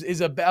Williams is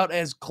about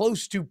as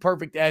close to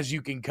perfect as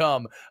you can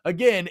come.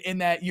 Again, in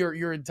that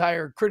your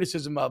entire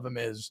criticism of him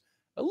is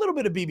a little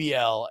bit of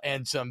BBL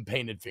and some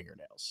painted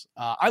fingernails.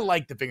 I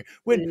like the finger.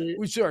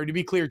 Sorry, to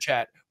be clear,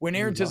 chat. When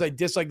Aaron says I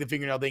dislike the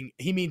fingernail thing,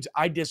 he means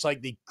I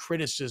dislike the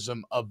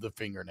criticism of the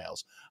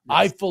fingernails. Yes.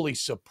 I fully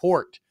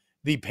support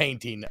the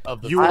painting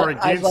of the. You are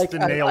against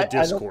the nail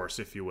discourse,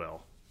 if you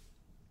will.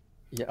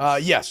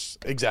 Yes. Yes,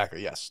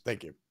 exactly. Yes,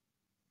 thank you.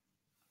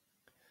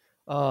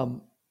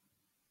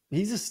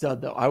 He's a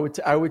stud, though.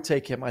 I would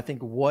take him. I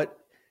think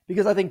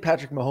because I think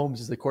Patrick Mahomes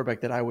is the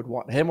quarterback that I would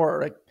want him,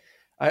 or like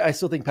I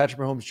still think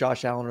Patrick Mahomes,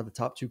 Josh Allen are the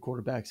top 2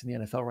 quarterbacks in the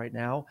NFL right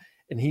now,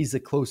 and he's the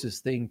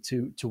closest thing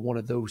to one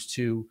of those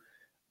two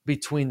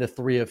between the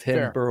 3 of him,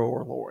 Fair. Burrow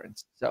or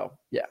Lawrence. So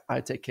yeah,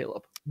 I'd take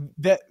Caleb.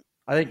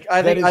 I think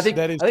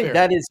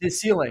that is his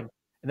ceiling,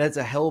 and that's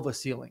a hell of a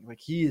ceiling. Like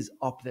he is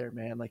up there,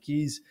 man. Like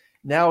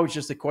now it's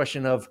just a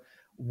question of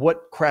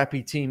what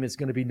crappy team is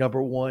going to be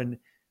number 1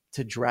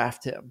 to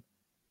draft him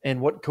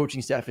and what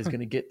coaching staff is going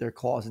to get their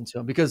claws into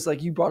him. Because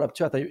like you brought up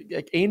too, I think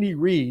like Andy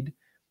Reid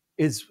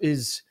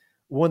is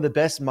one of the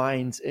best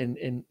minds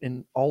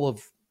in all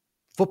of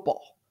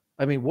football.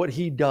 I mean, what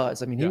he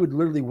does, he would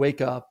literally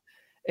wake up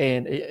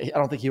and I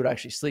don't think he would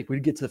actually sleep.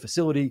 We'd get to the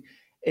facility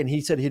and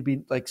he said he'd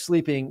be like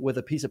sleeping with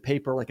a piece of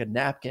paper, like a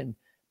napkin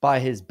by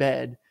his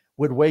bed,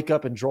 would wake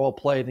up and draw a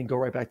play, then go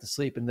right back to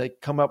sleep. And they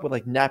come up with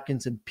like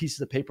napkins and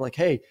pieces of paper. Like,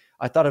 hey,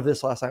 I thought of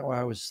this last night while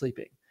I was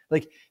sleeping.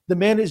 Like the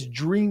man is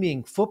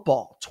dreaming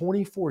football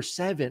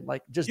 24/7,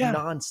 like just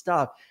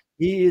nonstop.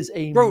 He is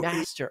a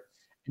master.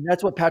 And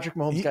that's what Patrick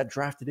Mahomes got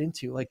drafted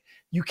into. Like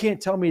you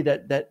can't tell me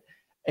that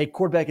a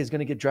quarterback is going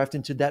to get drafted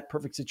into that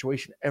perfect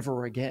situation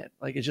ever again.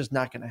 Like it's just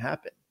not going to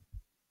happen.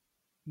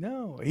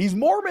 No, he's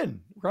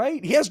Mormon,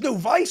 right? He has no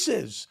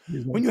vices.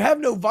 When you have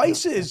no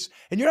vices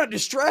and you're not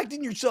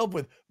distracting yourself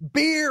with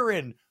beer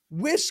and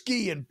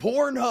whiskey and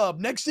Pornhub,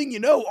 next thing you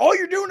know, all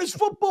you're doing is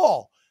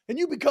football and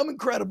you become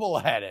incredible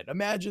at it.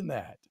 Imagine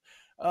that.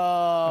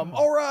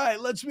 All right,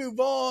 let's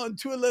move on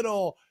to a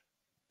little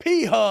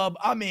Prime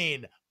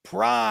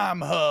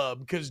Hub,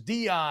 because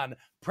Deion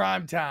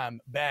primetime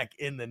back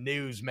in the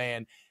news,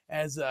 man,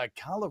 as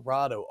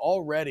Colorado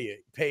already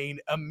paying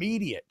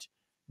immediate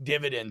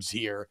dividends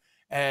here.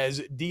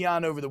 As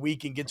Deion over the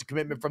weekend gets a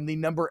commitment from the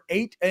number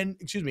 8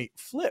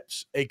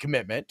 flips a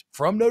commitment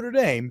from Notre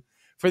Dame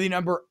for the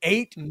number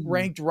 8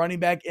 ranked running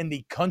back in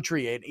the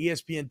country, an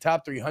ESPN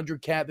top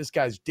 300 cat. This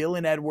guy's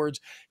Dylan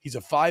Edwards. He's a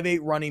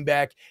 5'8" running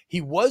back.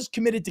 He was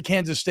committed to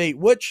Kansas State,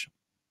 which,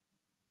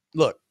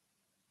 look,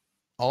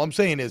 all I'm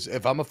saying is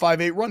if I'm a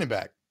 5'8" running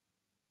back,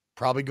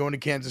 probably going to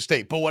Kansas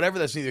State. But whatever,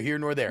 that's neither here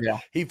nor there. Yeah.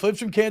 He flips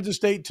from Kansas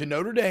State to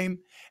Notre Dame,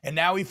 and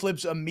now he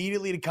flips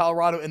immediately to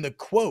Colorado. And the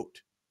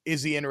quote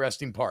is the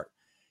interesting part.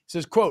 It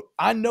says, quote,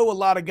 I know a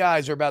lot of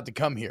guys are about to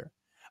come here.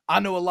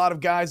 I know a lot of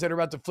guys that are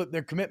about to flip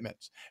their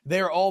commitments.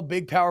 They're all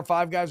big Power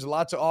 5 guys with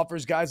lots of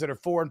offers, guys that are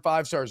 4 and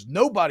 5 stars.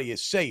 Nobody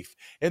is safe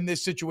in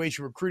this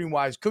situation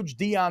recruiting-wise. Coach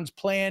Deion's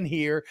plan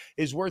here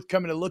is worth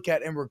coming to look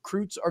at, and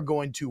recruits are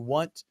going to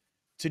want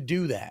to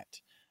do that.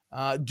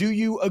 Do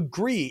you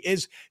agree?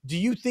 Do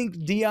you think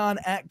Deion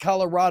at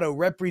Colorado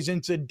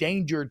represents a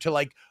danger to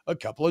like a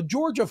couple of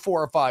Georgia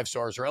 4 or 5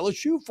 stars or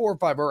LSU 4 or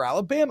 5 or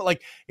Alabama?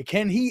 Like,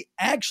 can he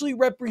actually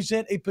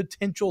represent a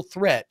potential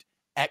threat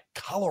at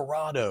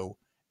Colorado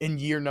in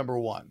year number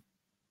 1?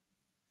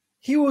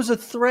 He was a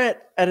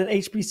threat at an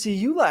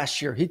HBCU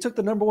last year. He took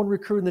the number 1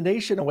 recruit in the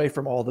nation away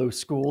from all those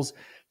schools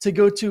to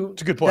go to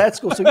that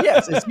school. So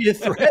yes, is he a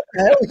threat?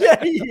 Hell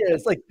yeah, he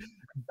is. Like,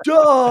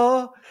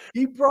 duh.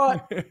 He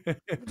brought,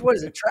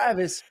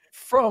 Travis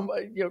from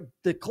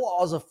the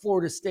claws of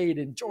Florida State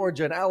and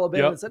Georgia and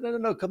Alabama and said,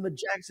 no, come to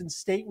Jackson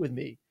State with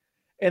me.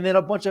 And then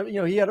a bunch of,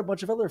 he had a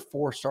bunch of other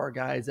 4-star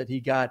guys that he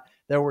got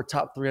that were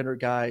top 300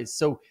 guys.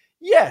 So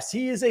yes,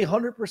 he is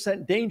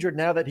 100% danger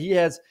now that he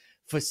has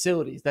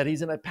facilities, that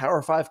he's in a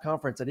Power 5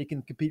 conference, that he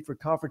can compete for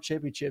conference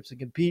championships and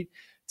compete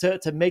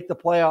to make the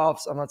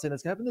playoffs. I'm not saying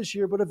that's going to happen this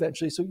year, but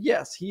eventually. So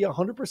yes, he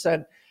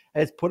 100%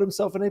 has put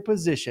himself in a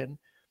position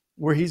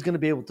where he's going to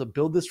be able to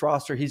build this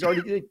roster. He's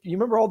already, you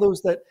remember all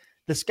those that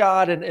the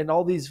Scott and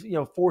all these,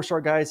 4-star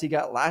guys he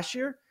got last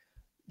year,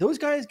 those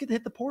guys get to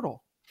hit the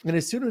portal. And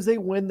as soon as they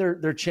win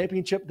their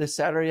championship this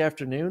Saturday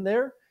afternoon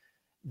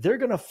they're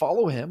going to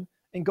follow him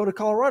and go to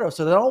Colorado.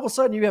 So then all of a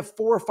sudden you have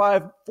 4 or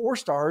 5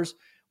 4-stars,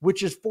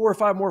 which is 4 or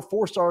 5 more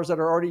 4-stars that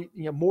are already,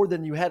 more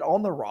than you had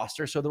on the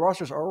roster. So the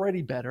rosters are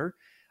already better.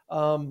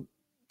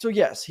 So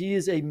yes, he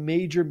is a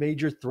major,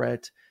 major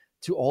threat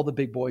to all the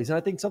big boys. And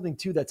I think something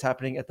too that's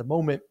happening at the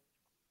moment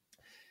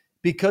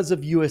because of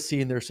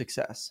USC and their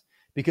success,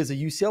 because of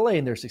UCLA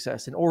and their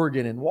success, in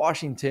Oregon and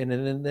Washington,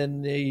 and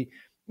then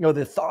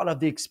the thought of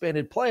the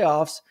expanded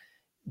playoffs,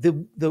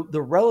 the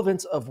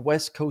relevance of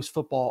West Coast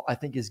football, I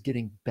think, is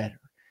getting better.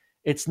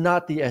 It's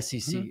not the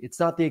SEC. Mm-hmm. It's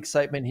not the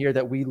excitement here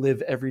that we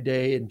live every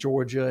day in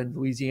Georgia and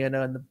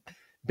Louisiana and the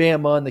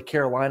Bama and the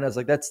Carolinas.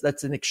 Like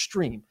that's an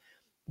extreme.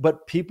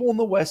 But people on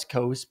the West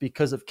Coast,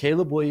 because of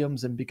Caleb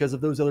Williams and because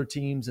of those other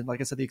teams, and like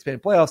I said, the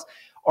expanded playoffs,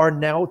 are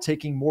now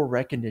taking more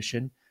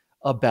recognition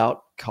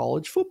about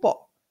college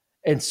football.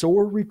 And so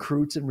are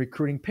recruits and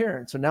recruiting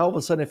parents. So now all of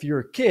a sudden, if you're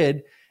a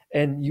kid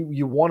and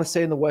you want to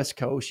stay in the West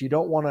Coast, you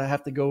don't want to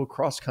have to go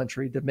across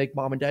country to make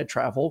mom and dad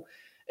travel,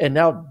 and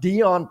now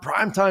Deion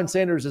Primetime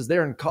Sanders is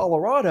there in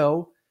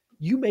Colorado,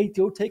 you may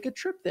go take a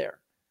trip there.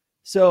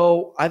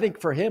 So I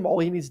think for him, all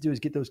he needs to do is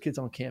get those kids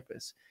on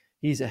campus.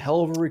 He's a hell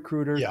of a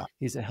recruiter. Yeah.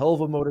 He's a hell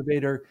of a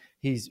motivator.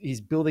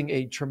 He's building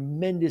a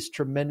tremendous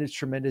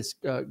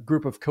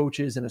group of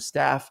coaches and a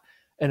staff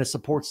and a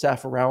support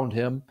staff around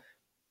him.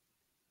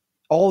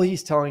 All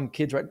he's telling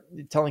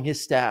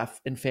his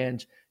staff and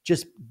fans,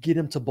 just get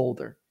him to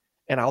Boulder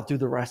and I'll do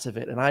the rest of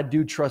it. And I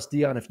do trust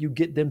Deion. If you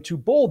get them to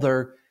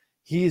Boulder,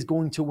 he is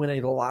going to win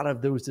a lot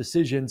of those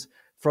decisions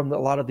from a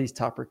lot of these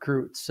top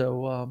recruits.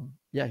 So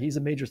he's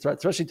a major threat,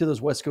 especially to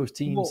those West Coast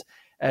teams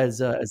as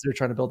they're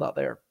trying to build out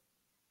there.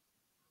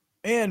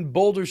 And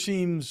Boulder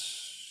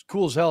seems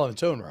cool as hell in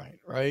its own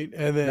right?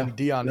 And then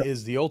Deion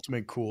is the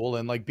ultimate cool.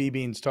 And like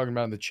B-Bean's talking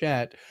about in the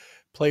chat,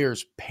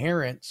 players'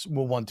 parents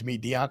will want to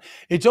meet Deion.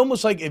 It's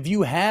almost like if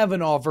you have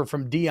an offer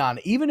from Deion,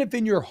 even if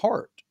in your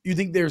heart you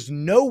think there's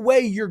no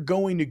way you're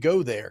going to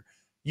go there,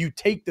 you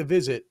take the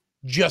visit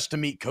just to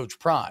meet Coach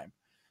Prime.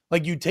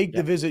 Like you take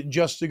the visit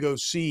just to go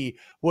see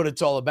what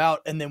it's all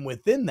about. And then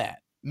within that,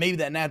 maybe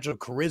that natural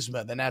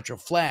charisma, the natural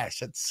flash,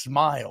 that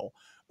smile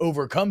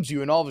overcomes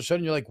you. And all of a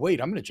sudden you're like,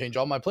 wait, I'm going to change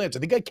all my plans. I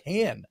think I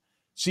can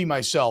see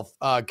myself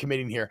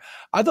committing here.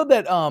 I thought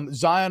that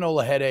Zion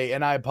Olajede,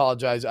 and I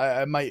apologize,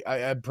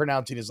 I'm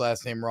pronouncing his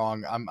last name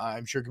wrong.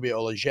 I'm sure it could be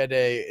Olajede.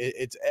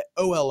 It's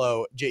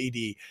Olojed.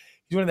 He's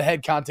one of the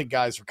head content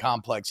guys for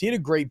Complex. He had a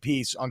great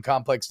piece on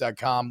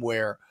complex.com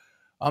where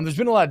there's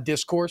been a lot of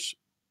discourse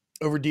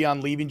over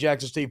Deion leaving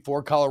Jackson State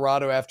for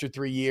Colorado after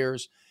 3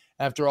 years,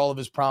 after all of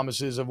his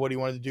promises of what he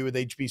wanted to do with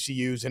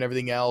HBCUs and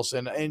everything else.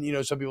 And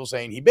some people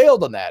saying he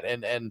bailed on that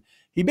and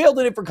he bailed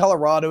on it for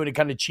Colorado and it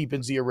kind of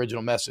cheapens the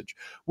original message.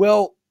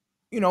 Well,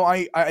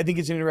 I think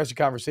it's an interesting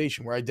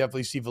conversation where I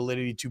definitely see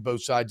validity to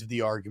both sides of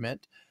the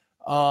argument.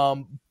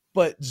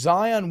 But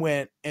Zion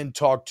went and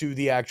talked to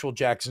the actual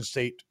Jackson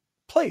State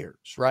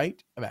players,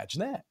 right?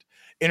 Imagine that.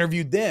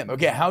 Interviewed them.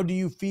 Okay, how do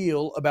you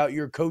feel about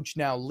your coach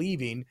now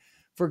leaving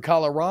for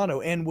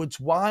Colorado? And what's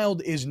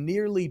wild is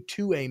nearly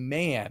to a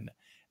man,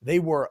 they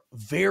were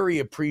very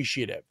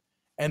appreciative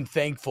and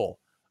thankful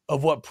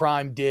of what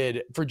Prime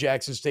did for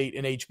Jackson State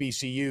and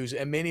HBCUs.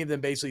 And many of them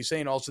basically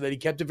saying also that he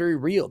kept it very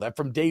real, that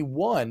from day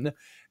one,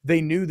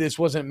 they knew this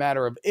wasn't a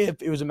matter of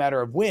if, it was a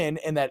matter of when,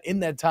 and that in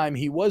that time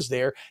he was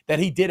there, that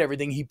he did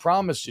everything he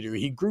promised to do.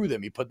 He grew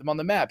them. He put them on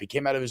the map. He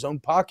came out of his own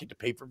pocket to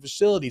pay for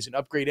facilities and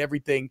upgrade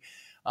everything,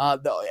 all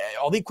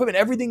the equipment,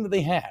 everything that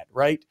they had,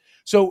 right?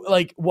 So,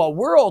 like, while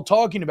we're all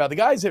talking about the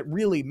guys that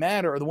really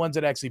matter are the ones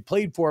that actually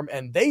played for him,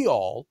 and they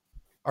all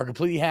are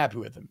completely happy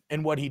with him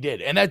and what he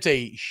did. And that's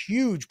a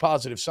huge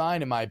positive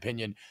sign, in my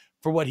opinion,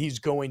 for what he's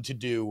going to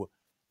do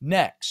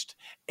next.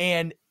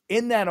 And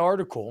in that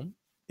article,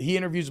 he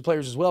interviews the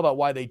players as well about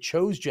why they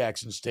chose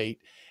Jackson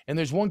State. And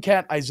there's one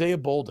cat, Isaiah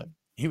Bolden.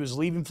 He was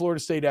leaving Florida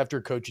State after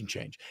a coaching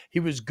change. He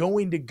was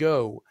going to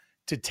go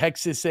to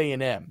Texas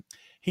A&M.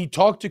 He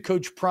talked to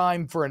Coach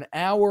Prime for an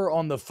hour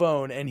on the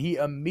phone, and he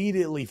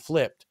immediately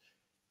flipped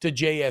to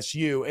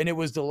JSU. And it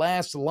was the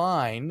last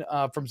line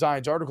from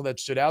Zion's article that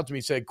stood out to me.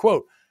 He said,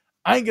 quote,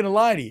 "I ain't going to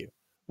lie to you.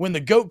 When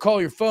the GOAT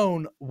call your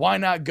phone, why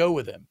not go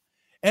with him?"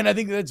 And I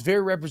think that's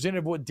very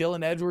representative of what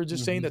Dylan Edwards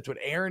is saying. That's what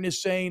Aaron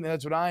is saying. And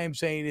that's what I am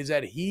saying, is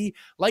that he,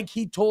 like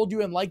he told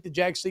you and like the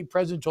Jackson State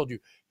president told you,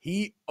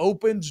 he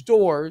opens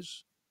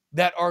doors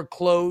that are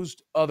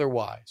closed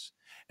otherwise.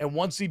 And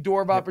once the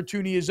door of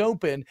opportunity is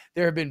open,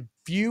 there have been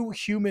few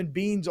human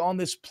beings on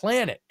this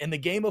planet in the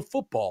game of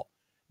football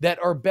that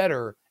are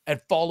better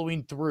at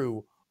following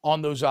through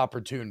on those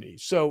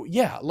opportunities. So,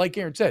 yeah, like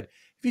Aaron said,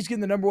 if he's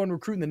getting the number 1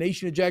 recruit in the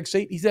nation at Jack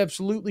State, he's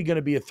absolutely going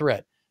to be a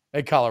threat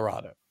at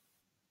Colorado.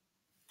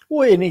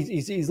 Well, and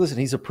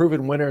he's a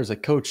proven winner as a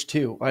coach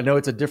too. I know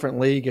it's a different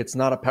league. It's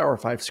not a Power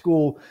 5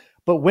 school,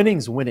 but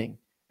winning's winning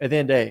at the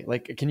end of the day.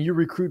 Like, can you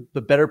recruit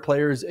the better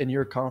players in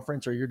your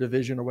conference or your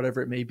division or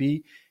whatever it may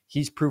be?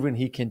 He's proven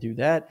he can do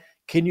that.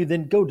 Can you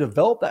then go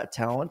develop that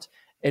talent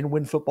and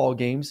win football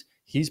games?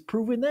 He's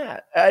proven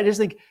that. I just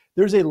think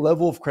there's a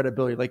level of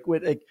credibility. Like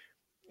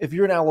if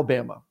you're in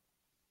Alabama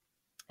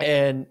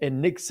and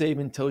Nick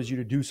Saban tells you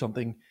to do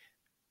something,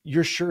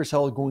 you're sure as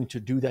hell going to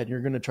do that. And you're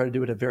going to try to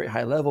do it at a very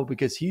high level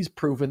because he's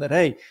proven that,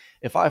 hey,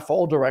 if I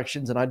follow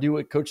directions and I do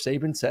what Coach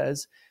Saban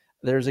says,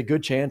 there's a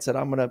good chance that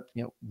I'm going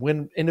to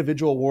win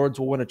individual awards,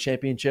 we'll win a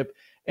championship,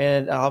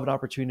 and I'll have an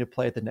opportunity to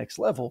play at the next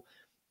level.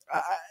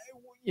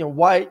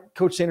 Why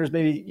Coach Sanders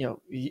maybe,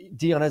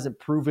 Deion hasn't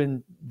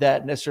proven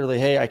that necessarily,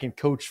 hey, I can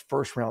coach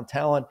first-round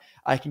talent,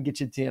 I can get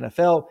you to the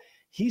NFL.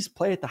 He's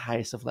played at the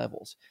highest of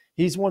levels.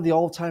 He's one of the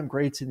all-time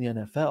greats in the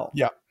NFL.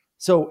 Yeah.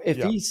 So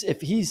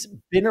if he's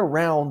been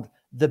around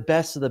the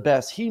best of the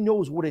best, he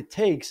knows what it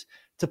takes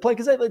to play.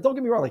 Because don't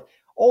get me wrong, like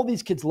all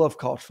these kids love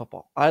college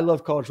football. I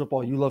love college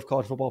football. You love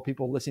college football.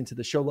 People listening to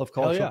the show love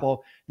college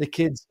football. The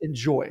kids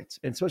enjoy it,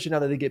 and especially now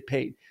that they get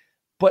paid.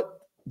 But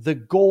the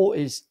goal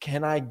is,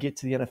 can I get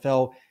to the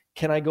NFL?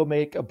 Can I go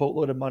make a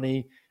boatload of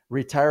money,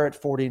 retire at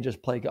 40, and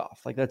just play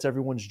golf? Like that's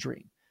everyone's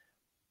dream.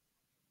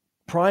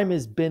 Prime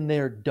has been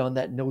there, done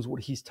that, knows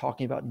what he's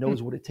talking about,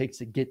 knows what it takes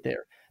to get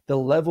there. The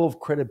level of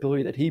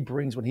credibility that he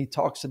brings when he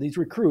talks to these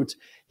recruits,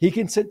 he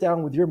can sit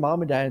down with your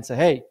mom and dad and say,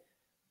 hey,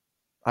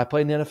 I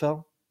played in the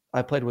NFL.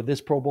 I played with this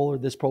Pro Bowler,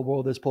 this Pro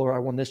Bowler, this Pro Bowler. I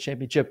won this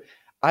championship.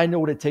 I know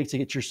what it takes to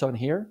get your son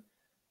here.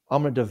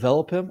 I'm going to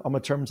develop him. I'm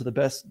going to turn him to the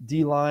best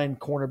D-line,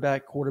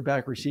 cornerback,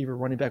 quarterback, receiver,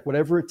 running back,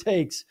 whatever it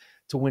takes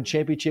to win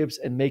championships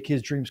and make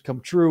his dreams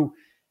come true.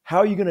 How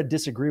are you going to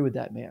disagree with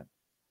that man?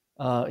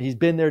 He's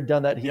been there,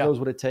 done that. He knows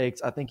what it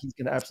takes. I think he's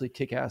going to absolutely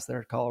kick ass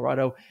there at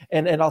Colorado.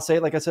 And I'll say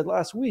it like I said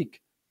last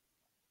week,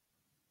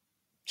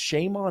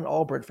 shame on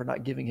Auburn for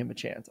not giving him a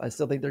chance. I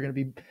still think they're going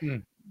to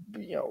be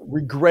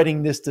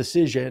regretting this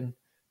decision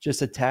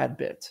just a tad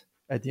bit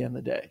at the end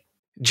of the day.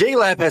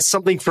 JLab has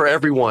something for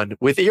everyone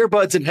with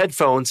earbuds and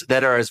headphones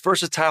that are as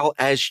versatile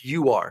as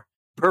you are.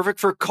 Perfect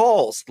for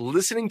calls,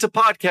 listening to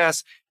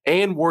podcasts,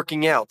 and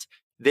working out.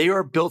 They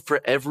are built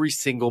for every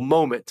single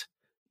moment.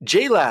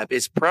 JLab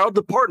is proud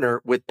to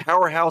partner with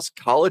Powerhouse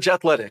College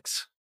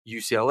Athletics,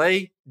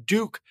 UCLA,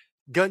 Duke,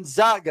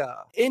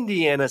 Gonzaga,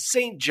 Indiana,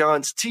 St.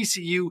 John's,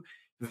 TCU,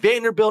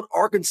 Vanderbilt,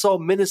 Arkansas,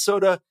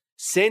 Minnesota,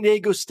 San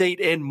Diego State,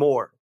 and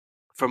more.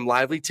 From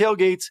lively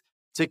tailgates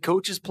to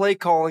coaches play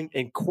calling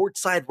and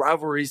courtside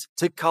rivalries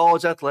to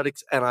college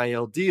athletics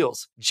NIL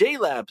deals,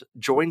 JLab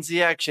joins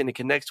the action and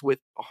connects with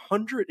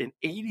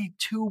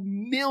 182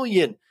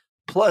 million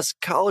plus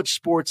college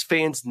sports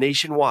fans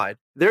nationwide.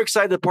 They're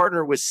excited to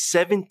partner with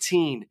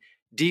 17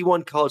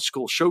 D1 college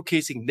schools,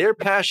 showcasing their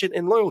passion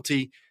and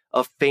loyalty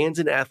of fans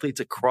and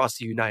athletes across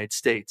the United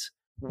States.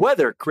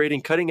 Whether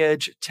creating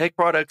cutting-edge tech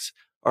products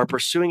or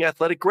pursuing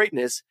athletic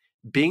greatness,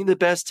 being the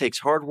best takes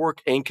hard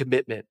work and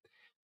commitment.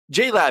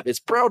 JLab is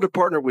proud to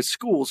partner with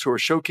schools who are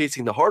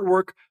showcasing the hard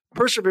work,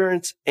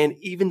 perseverance, and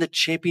even the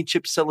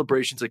championship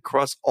celebrations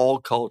across all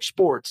college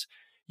sports.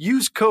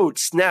 Use code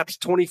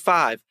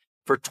SNAPS25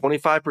 for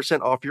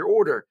 25% off your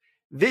order.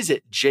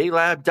 Visit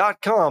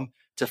JLab.com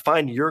to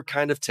find your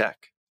kind of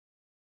tech.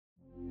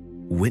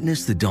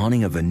 Witness the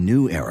dawning of a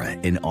new era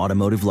in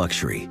automotive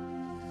luxury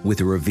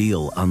with a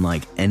reveal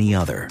unlike any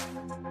other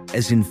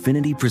as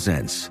Infiniti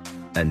presents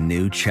a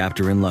new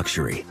chapter in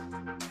luxury,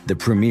 the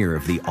premiere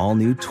of the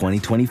all-new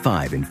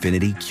 2025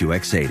 Infiniti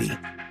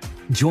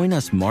QX80. Join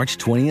us March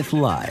 20th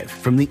live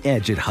from the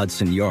Edge at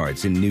Hudson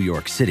Yards in New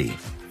York City,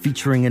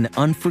 featuring an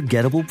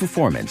unforgettable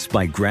performance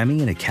by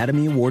Grammy and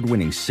Academy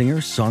Award-winning singer,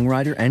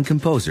 songwriter, and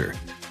composer,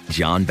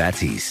 Jon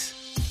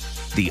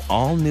Batiste. The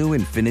all-new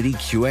Infiniti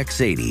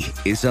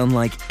QX80 is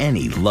unlike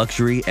any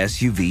luxury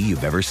SUV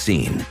you've ever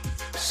seen.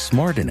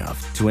 Smart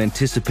enough to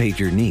anticipate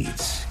your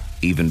needs,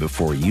 even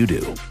before you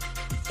do.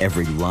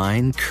 Every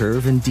line,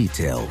 curve, and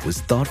detail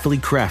was thoughtfully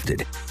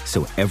crafted,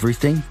 so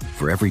everything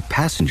for every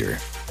passenger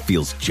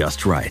feels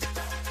just right.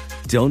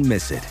 Don't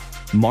miss it.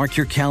 Mark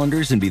your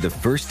calendars and be the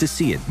first to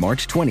see it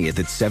March 20th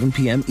at 7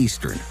 p.m.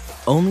 Eastern,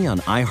 only on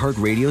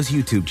iHeartRadio's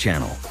YouTube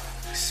channel.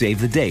 Save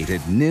the date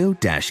at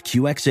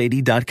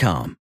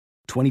new-QX80.com.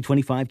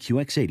 2025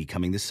 QX80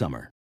 coming this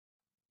summer.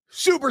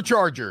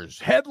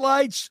 Superchargers,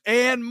 headlights,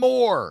 and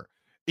more.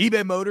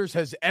 eBay Motors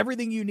has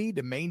everything you need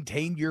to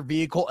maintain your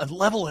vehicle and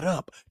level it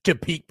up to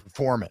peak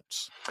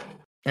performance.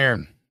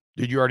 Aaron,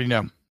 did you already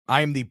know?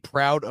 I am the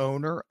proud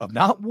owner of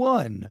not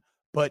one,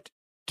 but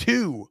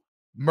two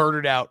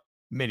murdered out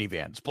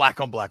minivans, black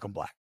on black on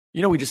black.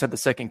 We just had the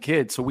second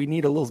kid, so we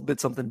need a little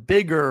bit something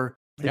bigger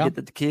to get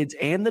the kids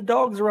and the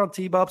dogs around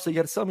T-Bob, so you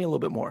got to sell me a little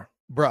bit more.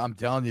 Bro, I'm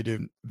telling you,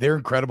 dude, they're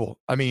incredible.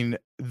 I mean,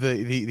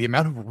 the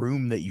amount of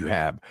room that you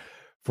have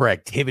for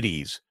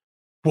activities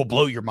will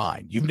blow your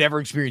mind. You've never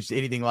experienced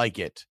anything like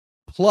it.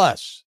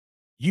 Plus,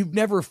 You've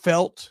never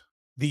felt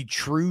the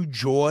true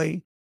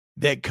joy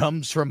that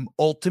comes from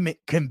ultimate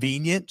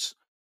convenience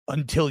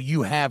until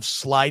you have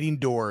sliding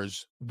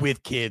doors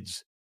with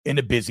kids in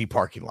a busy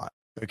parking lot,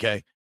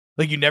 okay?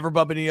 Like, you never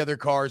bump any other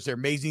cars. They're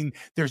amazing.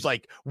 There's,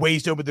 like,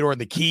 ways to open the door and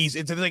the keys.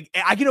 It's like,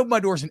 I can open my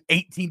doors in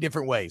 18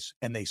 different ways,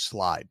 and they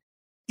slide.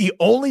 The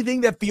only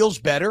thing that feels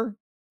better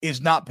is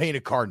not paying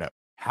a car note.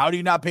 How do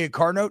you not pay a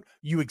car note?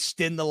 You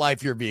extend the life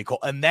of your vehicle,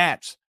 and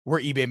that's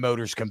where eBay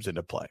Motors comes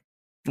into play.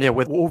 Yeah,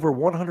 with over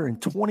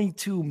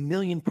 122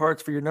 million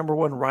parts for your number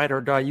one ride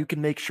or die, you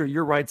can make sure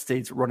your ride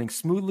stays running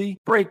smoothly.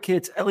 Brake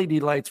kits,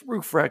 LED lights,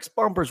 roof racks,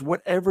 bumpers,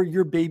 whatever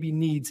your baby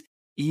needs,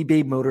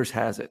 eBay Motors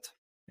has it.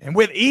 And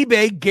with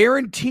eBay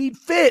Guaranteed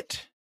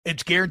Fit,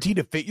 it's guaranteed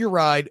to fit your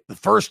ride the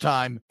first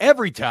time,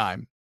 every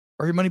time,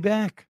 or your money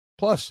back.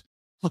 Plus,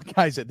 look,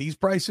 guys, at these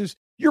prices,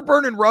 you're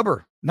burning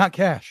rubber, not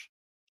cash.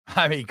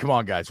 I mean, come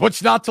on, guys.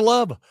 What's not to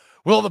love?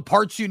 Well, the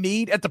parts you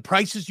need at the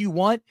prices you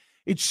want.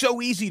 It's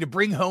so easy to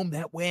bring home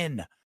that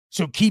win.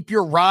 So keep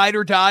your ride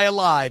or die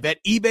alive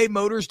at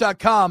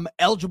ebaymotors.com.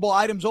 Eligible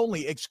items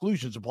only.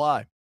 Exclusions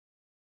apply.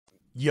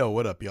 Yo,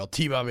 what up, y'all?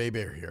 T-Bob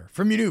A-Bear here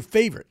from your new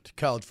favorite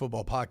college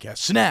football podcast,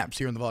 Snaps,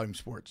 here on the Volume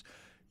Sports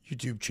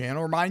YouTube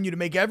channel. Remind you to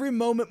make every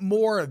moment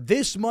more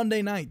this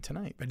Monday night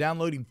tonight by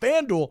downloading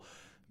FanDuel,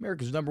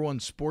 America's #1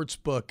 sports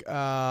book.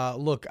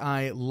 Look,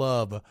 I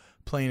love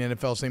playing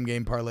NFL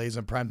same-game parlays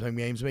on primetime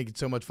games. Make it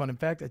so much fun. In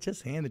fact, I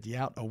just handed you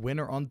out a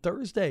winner on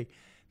Thursday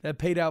that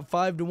paid out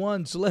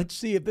 5-1. So let's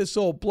see if this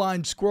old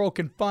blind squirrel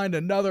can find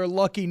another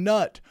lucky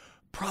nut.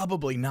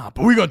 Probably not,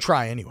 but we're going to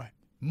try anyway.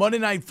 Monday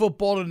Night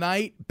Football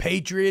tonight,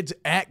 Patriots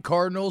at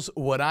Cardinals.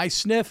 What I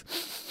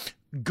sniff,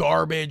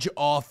 garbage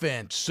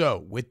offense.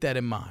 So with that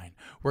in mind,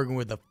 we're going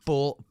with a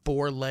full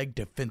 4-leg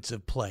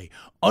defensive play.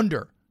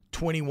 Under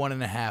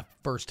 21.5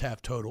 first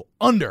half total.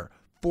 Under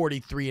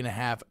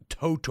 43.5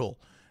 total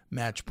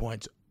match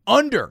points.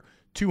 Under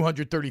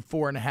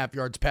 234.5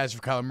 yards passing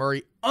for Kyler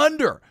Murray.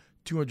 Under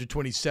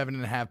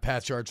 227.5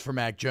 pass yards for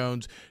Mac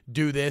Jones.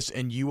 Do this,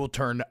 and you will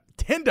turn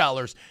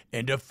 $10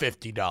 into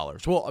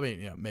 $50. Well, I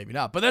mean, maybe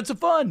not, but that's a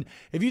fun.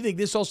 If you think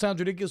this all sounds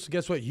ridiculous,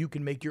 guess what? You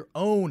can make your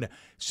own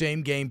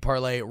same-game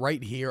parlay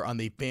right here on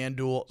the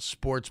FanDuel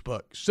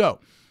Sportsbook.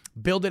 So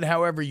build it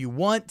however you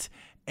want.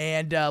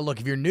 And look,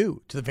 if you're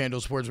new to the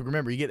FanDuel Sportsbook,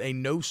 remember, you get a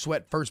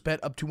no-sweat first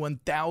bet up to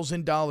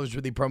 $1,000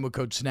 with the promo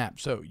code SNAP.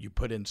 So you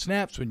put in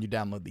SNAPS when you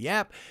download the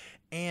app.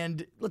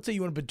 And let's say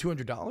you want to put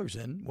 $200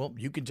 in. Well,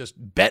 you can just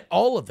bet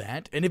all of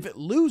that. And if it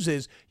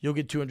loses, you'll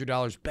get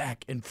 $200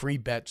 back in free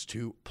bets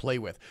to play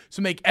with.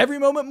 So make every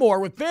moment more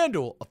with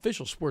FanDuel,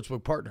 official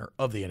sportsbook partner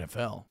of the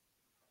NFL.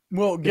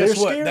 Well, guess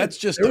what? Scared. That's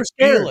just a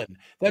feeling.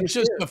 That's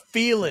just a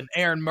feeling,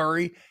 Aaron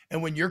Murray.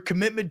 And when your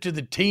commitment to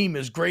the team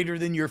is greater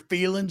than your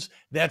feelings,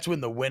 that's when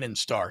the winning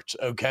starts,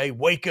 okay?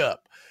 Wake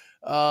up.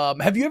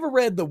 Have you ever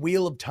read The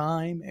Wheel of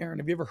Time, Aaron?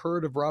 Have you ever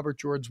heard of Robert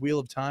Jordan's Wheel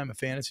of Time, a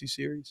fantasy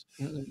series?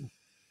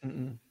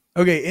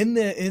 Okay, in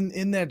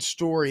that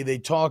story, they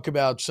talk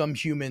about some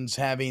humans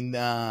having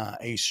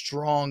a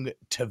strong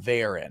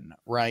Taverin,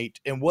 right?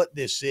 And what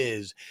this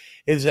is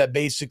that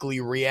basically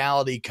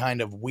reality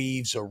kind of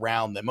weaves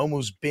around them,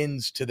 almost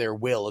bends to their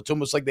will. It's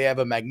almost like they have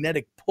a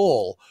magnetic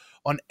pull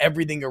on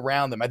everything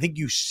around them. I think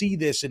you see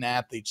this in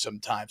athletes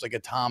sometimes, like a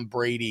Tom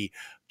Brady.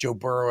 Joe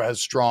Burrow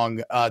has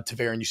strong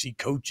Taverin. You see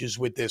coaches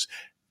with this.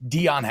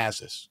 Deion has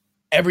this.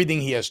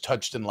 Everything he has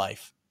touched in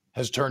life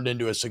has turned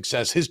into a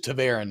success. His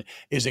Taverin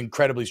is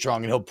incredibly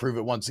strong, and he'll prove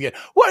it once again.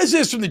 What is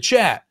this from the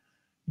chat?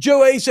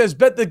 Joe A says,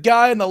 bet the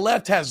guy on the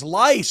left has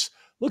lice.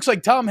 Looks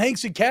like Tom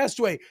Hanks in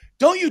Castaway.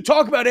 Don't you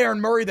talk about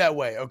Aaron Murray that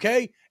way,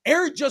 okay?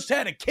 Aaron just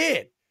had a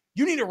kid.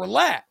 You need to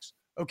relax,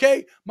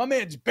 okay? My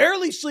man's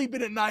barely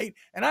sleeping at night,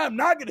 and I'm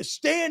not going to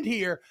stand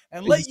here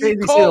and let you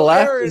call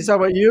Aaron. Is that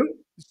about you?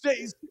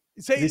 Did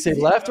he say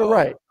left or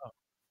right?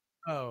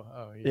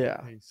 Yeah.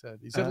 He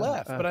said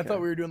left, but okay. I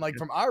thought we were doing like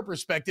from our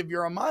perspective.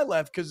 You're on my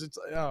left because it's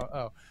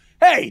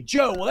Hey,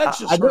 Joe. Well, that's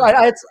just I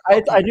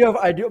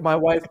do. My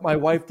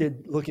wife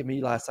did look at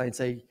me last night and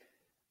say,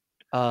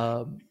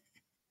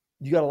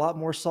 "You got a lot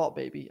more salt,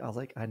 baby." I was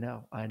like, "I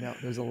know.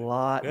 There's a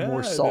lot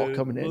more salt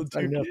coming in."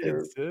 I know if they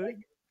were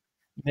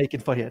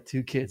making fun. Yeah,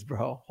 2 kids,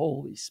 bro.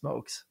 Holy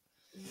smokes.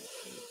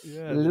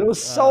 Yeah, a little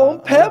salt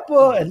and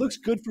pepper. It looks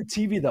good for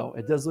TV, though.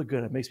 It does look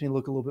good. It makes me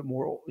look a little bit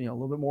more, a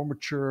little bit more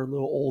mature, a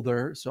little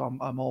older. So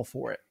I'm all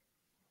for it.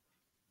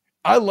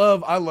 I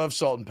love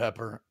salt and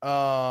pepper.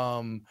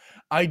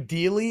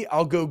 Ideally,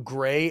 I'll go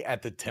gray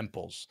at the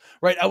temples.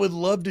 Right? I would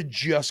love to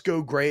just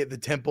go gray at the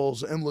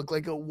temples and look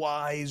like a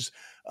wise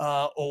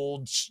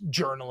old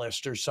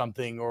journalist or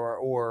something,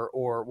 or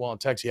well, in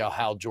Texas, how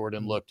Hal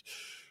Jordan looked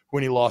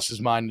when he lost his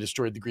mind and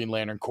destroyed the Green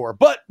Lantern Corps.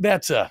 But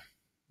that's a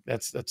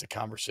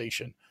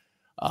conversation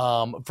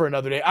for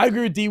another day. I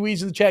agree with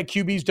D-Weez in the chat.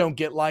 QBs don't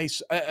get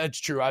lice. That's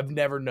true. I've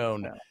never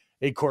known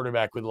a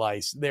quarterback with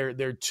lice.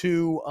 They're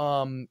too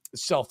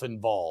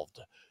self-involved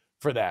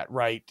for that,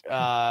 right?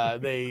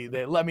 They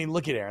I mean,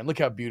 look at Aaron. Look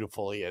how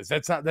beautiful he is.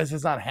 That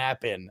does not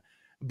happen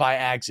by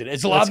accident.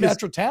 It's a lot of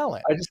natural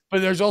talent,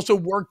 but there's also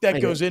work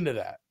that goes into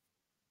that.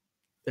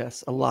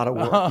 Yes, a lot of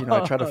work. You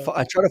know,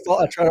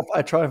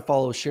 I try and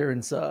follow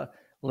Sharon's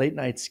late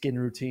night skin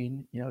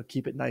routine. You know,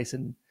 keep it nice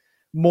and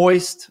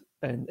moist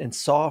and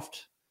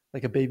soft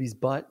like a baby's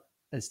butt,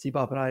 as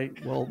T-Bop and I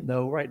will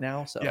know right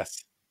now. So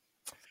Yes.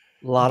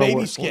 a lot of Baby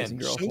work, boys skin, and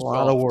girls. so A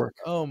lot of soft. work.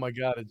 Oh my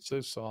God, it's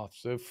so soft,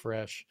 so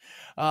fresh.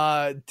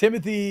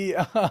 Timothy,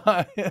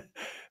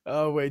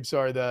 oh wait,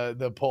 sorry,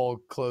 the poll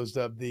closed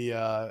up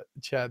the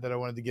chat that I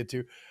wanted to get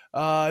to.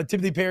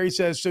 Timothy Perry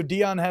says, so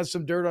Deion has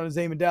some dirt on his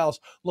name in Dallas.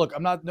 Look,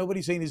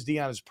 nobody's saying his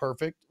Deion is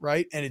perfect,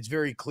 right? And it's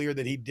very clear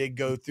that he did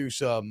go through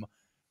some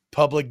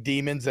public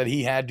demons that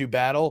he had to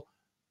battle.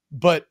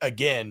 But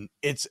again,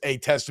 it's a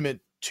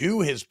testament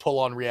to his pull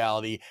on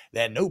reality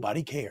that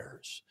nobody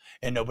cares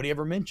and nobody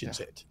ever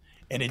mentions it.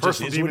 And it just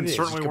Personal is what it demons is.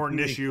 certainly weren't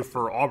an issue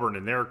for Auburn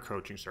in their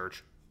coaching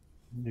search.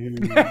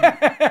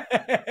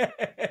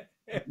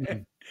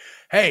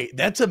 Hey,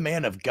 that's a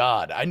man of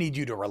God. I need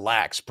you to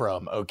relax,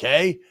 Prum,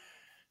 okay?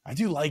 I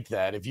do like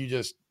that. If you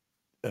just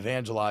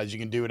evangelize, you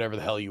can do whatever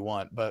the hell you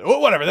want. But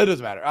whatever, that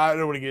doesn't matter. I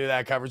don't want to get into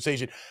that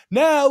conversation.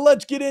 Now,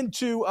 let's get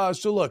into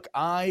so look,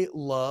 I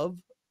love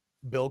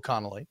Bill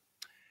Connolly.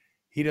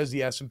 He does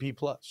the S&P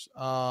Plus.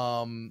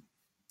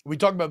 We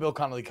talk about Bill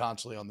Connolly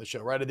constantly on the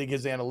show, right? I think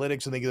his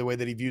analytics, I think the way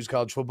that he views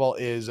college football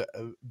is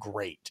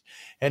great.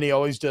 And he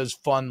always does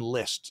fun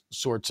list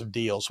sorts of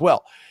deals.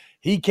 Well,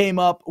 he came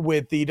up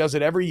with, he does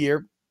it every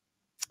year.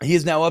 He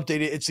is now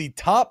updated. It's the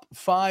top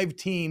 5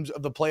 teams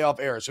of the playoff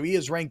era. So he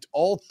has ranked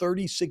all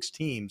 36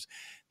 teams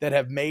that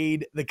have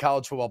made the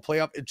college football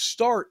playoff. It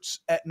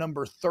starts at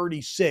number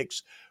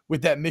 36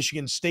 with that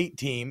Michigan State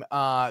team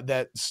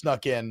that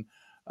snuck in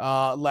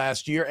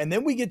last year. And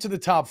then we get to the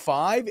top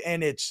 5,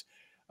 and it's,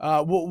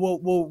 I'll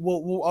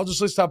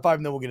just list top 5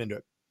 and then we'll get into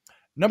it.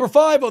 Number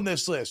 5 on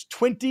this list,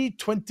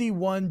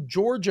 2021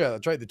 Georgia.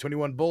 That's right, the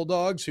 21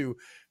 Bulldogs who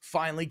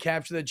finally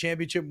captured that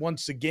championship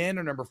once again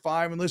are number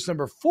 5 on list.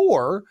 Number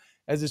 4,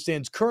 as it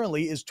stands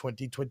currently, is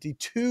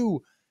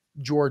 2022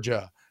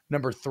 Georgia.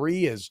 Number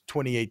 3 is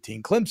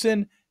 2018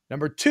 Clemson.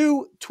 Number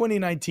 2,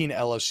 2019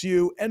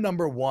 LSU. And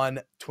number 1,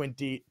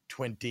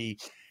 2020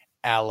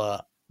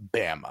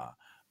 Alabama.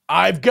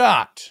 I've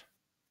got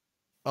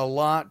a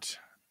lot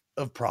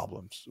of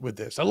problems with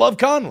this. I love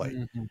Conley.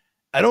 Mm-hmm.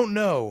 I don't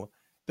know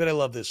that I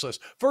love this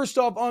list. First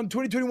off, on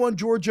 2021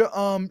 Georgia,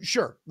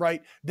 sure,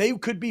 right? They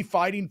could be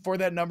fighting for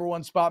that number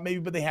 1 spot maybe,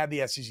 but they had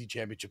the SEC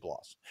championship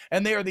loss.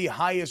 And they are the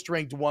highest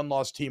ranked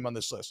 1-loss team on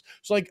this list.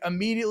 So like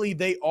immediately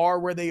they are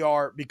where they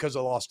are because they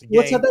lost a game.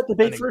 Let's have that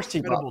debate first,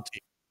 team.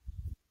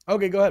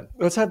 Okay, go ahead.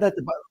 Let's have that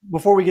debate.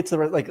 Before we get to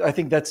the, I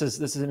think this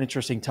is an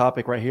interesting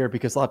topic right here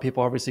because a lot of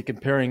people are obviously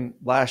comparing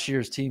last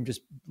year's team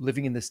just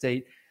living in the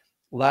state,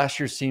 last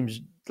year's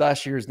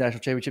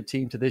national championship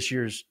team to this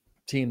year's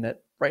team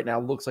that right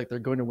now looks like they're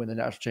going to win the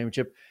national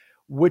championship.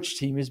 Which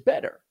team is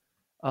better?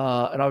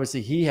 And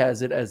obviously he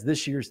has it as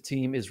this year's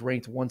team is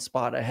ranked 1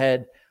 spot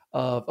ahead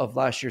of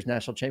last year's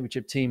national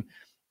championship team.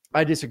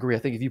 I disagree. I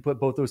think if you put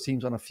both those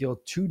teams on a field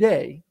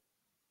today,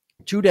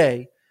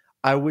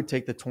 I would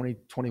take the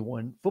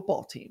 2021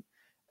 football team.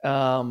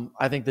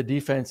 I think the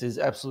defense is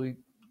absolutely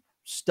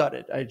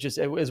studded.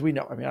 As we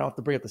know, I mean, I don't have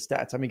to bring up the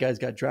stats. How many guys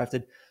got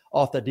drafted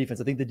off that defense?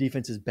 I think the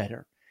defense is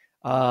better.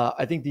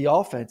 I think the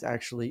offense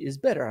actually is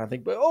better. I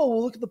think,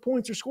 look at the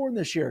points they're scoring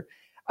this year.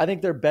 I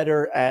think they're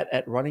better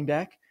at running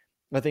back.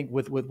 I think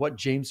with what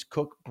James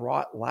Cook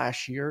brought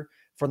last year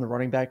from the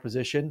running back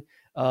position,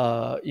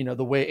 the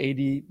way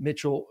AD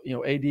Mitchell,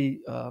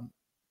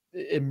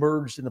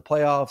 emerged in the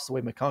playoffs, the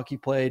way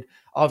McConkey played.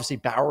 Obviously,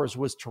 Bowers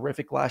was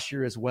terrific last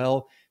year as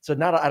well. So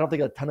I don't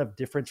think a ton of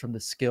difference from the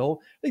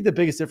skill. I think the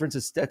biggest difference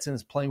is Stetson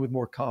is playing with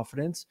more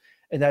confidence,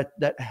 and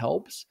that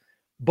helps.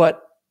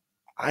 But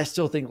I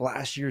still think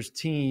last year's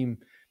team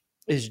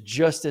is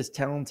just as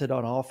talented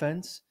on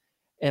offense,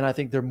 and I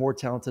think they're more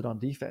talented on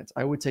defense.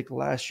 I would take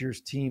last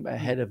year's team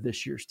ahead of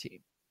this year's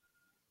team.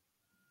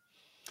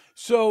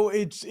 So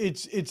it's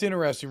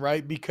interesting,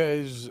 right?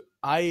 Because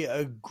I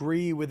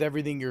agree with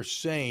everything you're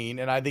saying,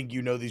 and I think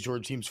these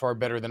Georgia teams far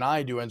better than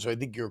I do, and so I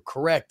think you're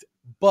correct.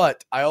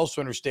 But I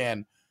also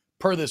understand,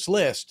 per this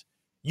list,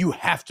 you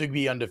have to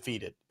be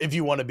undefeated if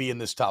you want to be in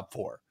this top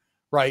 4.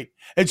 Right.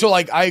 And so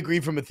I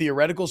agree from a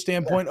theoretical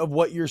standpoint of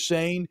what you're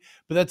saying,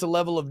 but that's a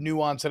level of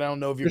nuance. And I don't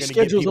know if you're going to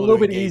get people. The schedule's a little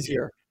bit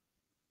easier.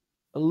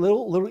 A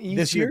little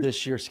easier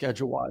this year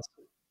schedule wise.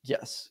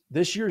 Yes.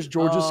 This year's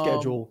Georgia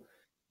schedule.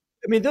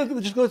 I mean,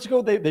 let's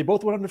go. They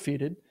both went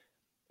undefeated.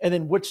 And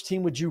then which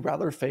team would you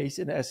rather face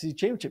in the SEC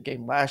championship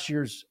game? Last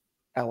year's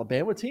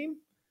Alabama team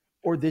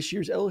or this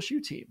year's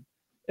LSU team?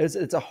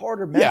 It's a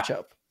harder matchup.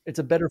 Yeah. It's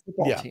a better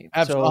football team.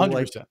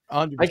 Absolutely. So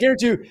 100%. I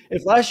guarantee you,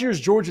 if last year's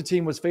Georgia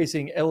team was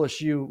facing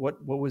LSU, what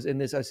was in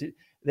this,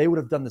 they would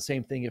have done the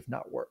same thing, if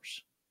not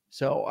worse.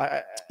 So,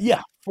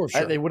 for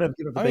sure. They would have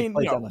given the big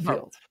plays on the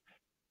field.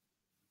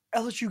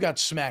 LSU got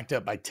smacked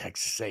up by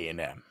Texas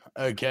A&M.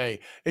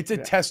 Okay. It's a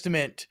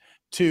testament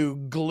to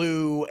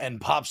glue and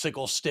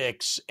popsicle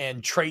sticks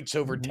and traits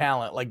over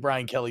talent, like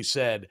Brian Kelly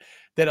said,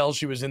 that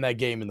LSU was in that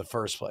game in the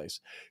first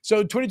place.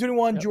 So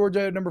 2021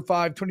 Georgia at number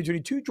 5,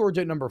 2022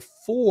 Georgia at number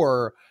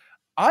 4.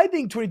 I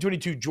think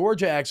 2022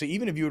 Georgia actually,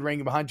 even if you would rank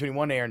them behind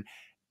 21, Aaron,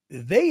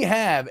 they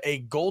have a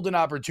golden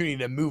opportunity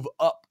to move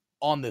up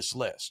on this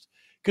list.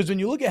 Because when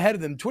you look ahead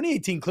of them,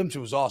 2018 Clemson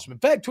was awesome. In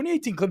fact,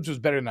 2018 Clemson was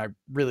better than I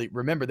really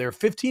remember. They were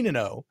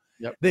 15-0.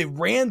 Yep. They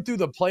ran through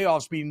the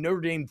playoffs, beating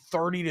Notre Dame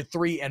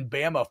 30-3 and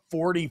Bama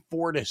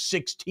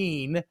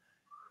 44-16,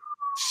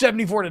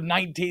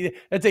 74-19.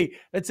 That's a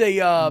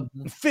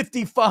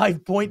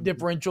 55-point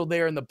differential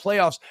there in the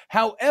playoffs.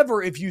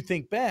 However, if you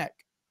think back,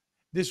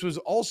 this was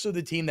also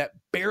the team that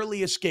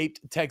barely escaped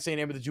Texas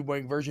A&M with the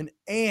 2-point version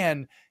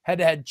and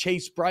had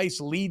Chase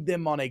Bryce lead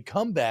them on a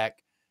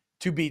comeback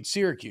to beat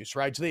Syracuse,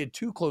 right? So they had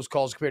 2 close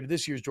calls compared to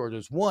this year's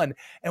Georgia's 1.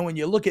 And when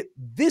you look at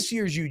this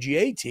year's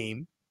UGA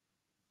team,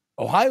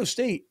 Ohio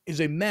State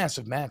is a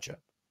massive matchup.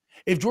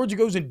 If Georgia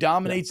goes and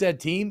dominates that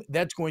team,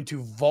 that's going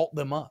to vault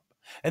them up.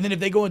 And then if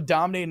they go and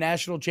dominate a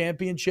national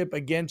championship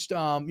against,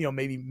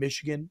 maybe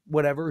Michigan,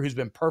 whatever, who's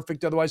been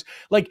perfect otherwise,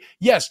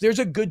 yes, there's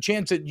a good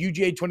chance that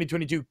UGA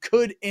 2022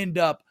 could end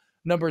up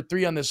number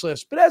 3 on this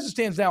list. But as it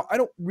stands now, I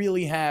don't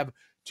really have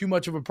too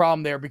much of a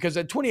problem there because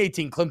that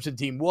 2018 Clemson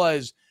team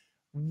was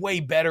way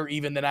better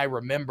even than I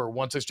remember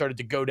once I started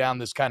to go down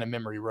this kind of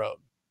memory road.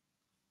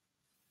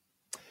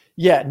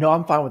 Yeah, no,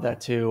 I'm fine with that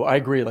too. I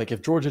agree.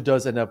 If Georgia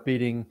does end up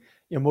beating,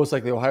 most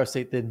likely Ohio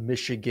State, then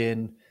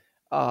Michigan,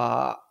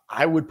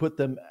 I would put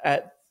them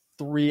at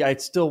 3.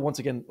 I'd still, once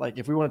again,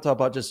 if we want to talk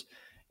about just,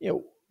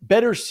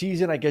 better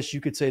season, I guess you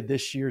could say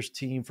this year's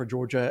team for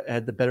Georgia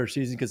had the better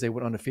season because they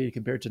went undefeated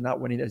compared to not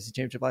winning the SEC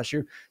championship last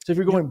year. So if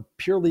you're going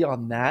purely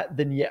on that,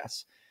 then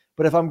yes.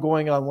 But if I'm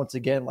going on once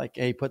again,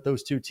 hey, put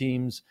those 2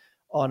 teams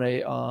on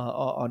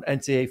on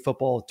NCAA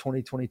football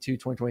 2022,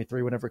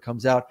 2023, whenever it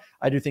comes out,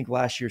 I do think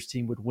last year's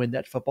team would win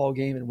that football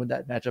game and win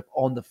that matchup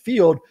on the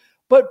field.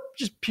 But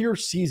just pure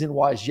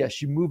season-wise,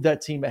 yes, you move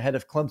that team ahead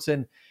of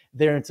Clemson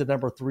there into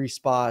number 3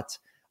 spot.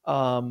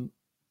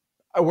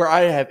 Where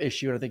I have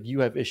issue, and I think you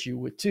have issue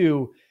with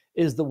too,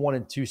 is the 1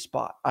 and 2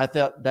 spot. I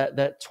thought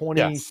that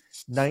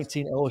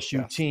 2019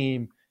 LSU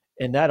team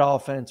and that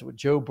offense with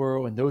Joe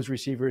Burrow and those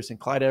receivers and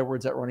Clyde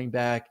Edwards at running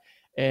back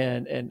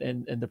and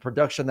the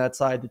production on that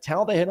side, the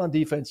talent they had on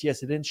defense,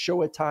 yes, it didn't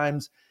show at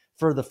times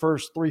for the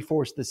first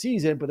 3/4 of the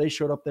season, but they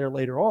showed up there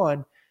later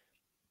on.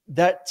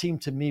 That team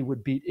to me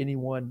would beat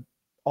anyone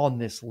on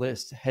this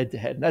list head to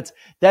head. And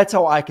that's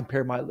how I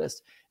compare my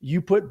list.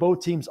 You put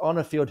both teams on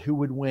a field, who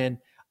would win?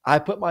 I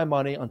put my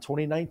money on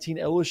 2019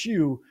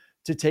 LSU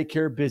to take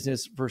care of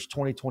business versus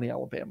 2020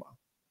 Alabama.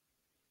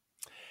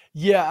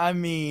 Yeah, I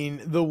mean,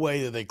 the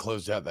way that they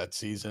closed out that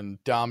season,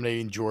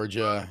 dominating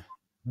Georgia,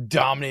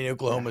 dominating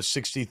Oklahoma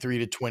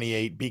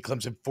 63-28, beat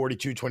Clemson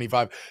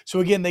 42-25. So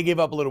again, they gave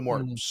up a little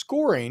more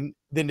scoring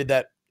than did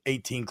that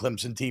 18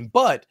 Clemson team,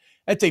 but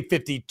that's a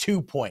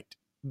 52-point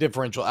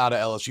differential out of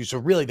LSU. So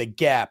really the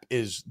gap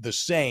is the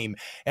same.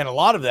 And a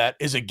lot of that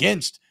is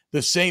against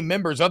the same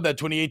members of that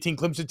 2018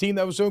 Clemson team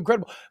that was so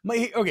incredible.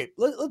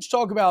 Let's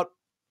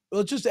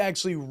just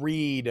actually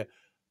read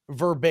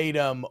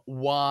verbatim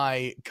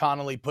why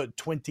Connolly put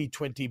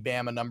 2020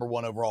 Bama number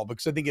 1 overall,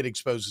 because I think it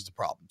exposes the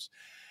problems.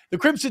 The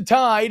Crimson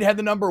Tide had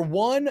the number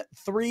 1,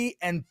 3,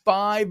 and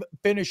 5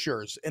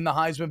 finishers in the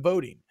Heisman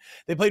voting.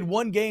 They played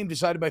 1 game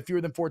decided by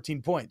fewer than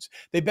 14 points.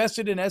 They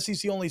bested an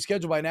SEC-only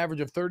schedule by an average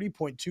of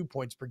 30.2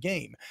 points per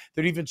game.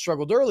 Their defense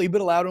struggled early,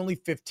 but allowed only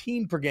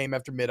 15 per game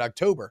after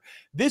mid-October.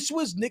 This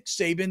was Nick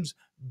Saban's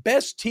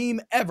best team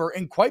ever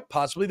and quite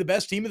possibly the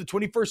best team of the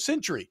 21st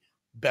century.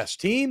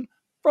 Best team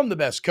from the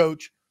best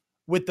coach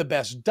with the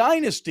best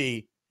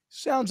dynasty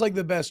sounds like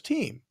the best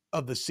team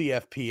of the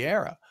CFP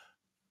era.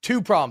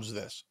 2 problems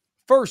with this.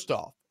 First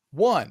off,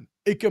 1,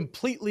 it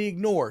completely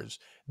ignores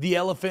the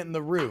elephant in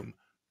the room,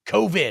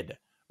 COVID,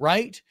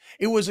 right?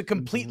 It was a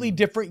completely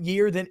different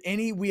year than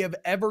any we have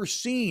ever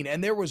seen,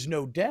 and there was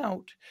no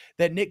doubt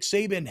that Nick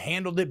Saban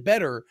handled it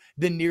better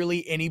than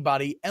nearly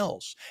anybody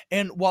else.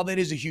 And while that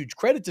is a huge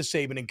credit to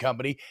Saban and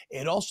company,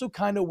 it also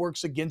kind of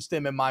works against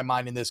them in my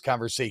mind in this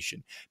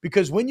conversation.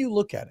 Because when you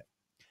look at it,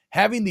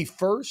 having the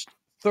 1st,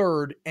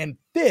 3rd, and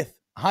 5th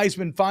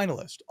Heisman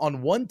finalist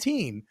on one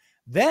team,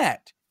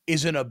 that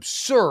is an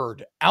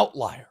absurd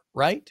outlier,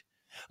 right?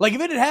 If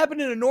it had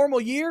happened in a normal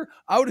year,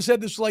 I would have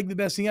said this was the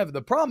best thing ever.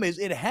 The problem is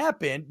it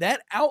happened,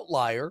 that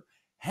outlier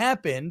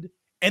happened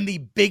in the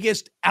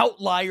biggest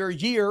outlier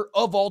year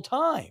of all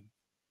time.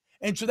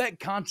 And so that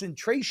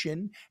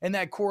concentration and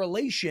that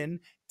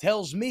correlation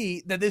tells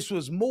me that this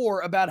was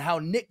more about how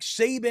Nick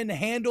Saban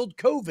handled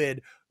COVID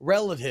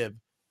relative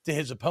to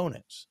his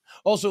opponents.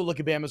 Also, look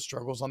at Bama's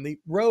struggles on the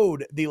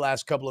road the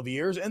last couple of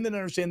years, and then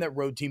understand that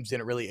road teams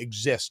didn't really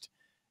exist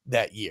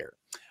that year.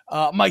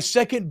 My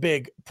second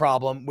big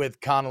problem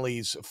with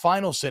Connolly's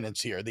final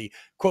sentence here, the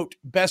quote,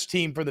 best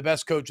team for the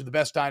best coach of the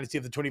best dynasty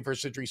of the 21st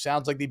century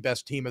sounds like the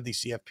best team of the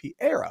CFP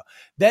era.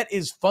 That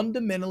is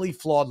fundamentally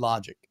flawed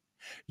logic.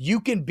 You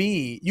can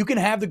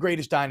have the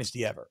greatest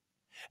dynasty ever,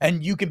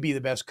 and you can be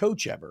the best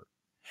coach ever,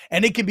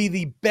 and it can be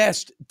the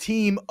best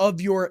team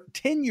of your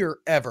tenure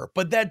ever,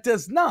 but that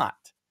does not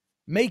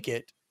make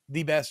it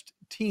the best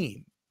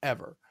team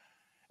ever.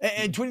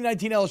 And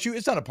 2019 LSU,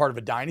 it's not a part of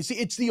a dynasty.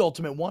 It's the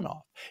ultimate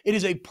one-off. It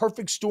is a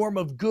perfect storm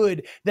of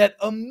good that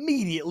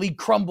immediately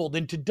crumbled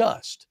into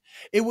dust.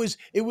 It was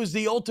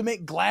the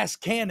ultimate glass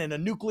cannon, a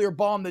nuclear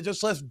bomb that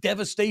just left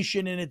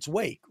devastation in its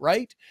wake,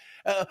 right?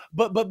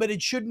 But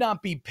it should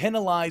not be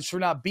penalized for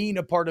not being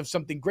a part of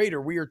something greater.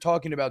 We are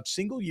talking about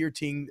single-year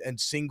team and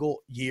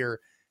single-year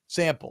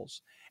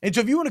samples. And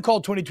so if you want to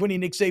call 2020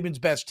 Nick Saban's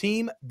best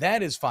team,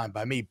 that is fine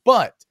by me.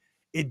 But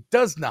it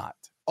does not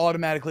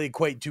automatically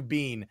equate to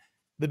being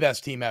the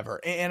best team ever.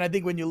 And I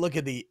think when you look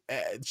at the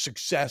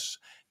success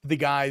the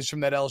guys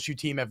from that LSU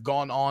team have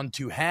gone on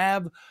to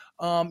have,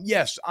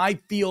 yes, I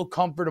feel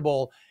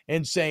comfortable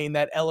in saying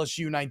that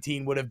LSU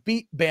 19 would have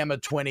beat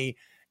Bama 20,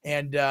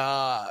 and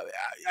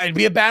it'd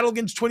be a battle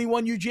against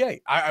 21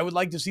 UGA. I would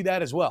like to see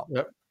that as well.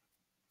 Yep.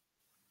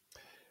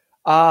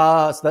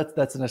 So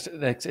that's the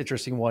next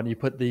interesting one. You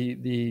put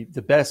the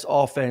best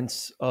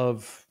offense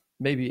of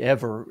maybe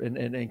ever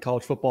in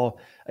college football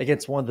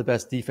against one of the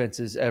best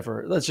defenses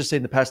ever. Let's just say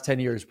in the past 10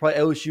 years, probably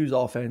LSU's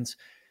offense,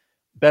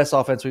 best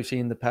offense we've seen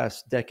in the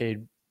past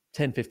decade,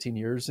 10, 15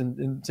 years.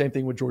 And same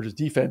thing with Georgia's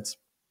defense.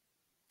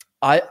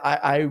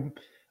 I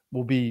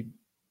will be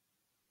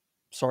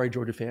sorry,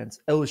 Georgia fans,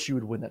 LSU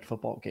would win that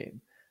football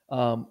game.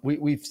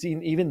 We've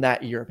seen even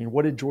that year. I mean,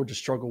 what did Georgia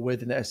struggle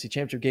with in the SEC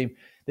championship game?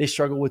 They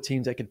struggled with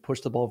teams that could push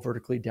the ball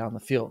vertically down the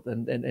field,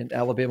 and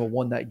Alabama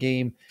won that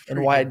game.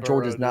 And why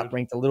Georgia's not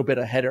ranked a little bit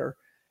ahead.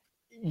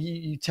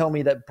 You tell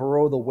me that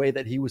Burrow, the way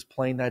that he was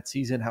playing that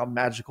season, how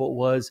magical it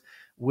was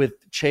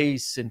with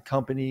Chase and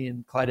company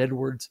and Clyde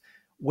Edwards,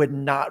 would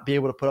not be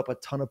able to put up a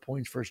ton of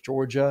points versus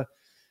Georgia.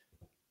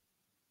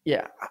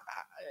 Yeah,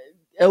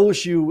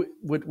 LSU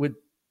would.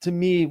 To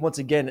me, once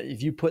again,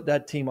 if you put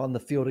that team on the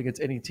field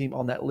against any team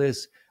on that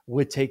list,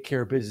 would take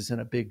care of business in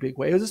a big, big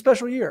way. It was a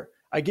special year.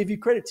 I give you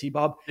credit,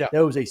 T-Bob. Yeah.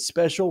 That was a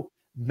special,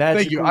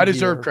 magical Thank you. I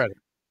deserve credit.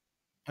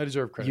 I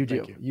deserve credit. You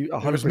do. Thank You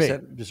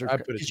 100% deserve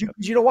credit.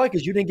 You know why?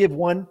 Because you didn't give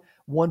one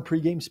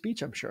pregame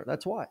speech, I'm sure.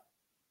 That's why.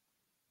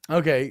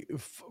 Okay,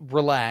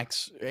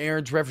 relax.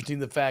 Aaron's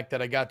referencing the fact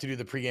that I got to do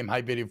the pregame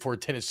hype video for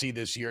Tennessee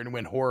this year and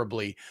went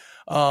horribly.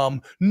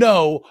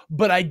 No,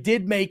 but I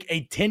did make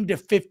a 10 to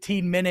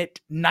 15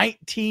 minute,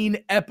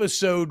 19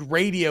 episode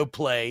radio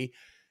play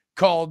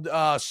called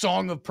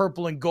Song of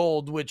Purple and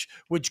Gold, which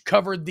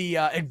covered the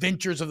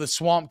adventures of the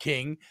Swamp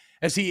King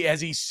as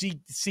he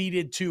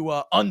seated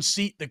to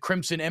unseat the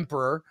Crimson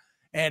Emperor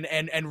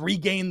and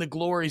regain the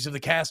glories of the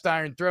cast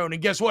iron throne.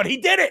 And guess what? He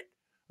did it.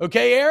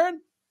 Okay,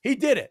 Aaron? He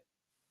did it.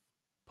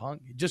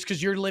 Punk, just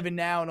because you're living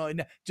now,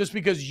 just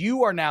because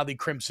you are now the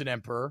Crimson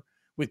Emperor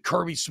with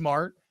Kirby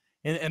Smart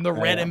and the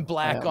red and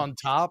black on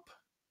top,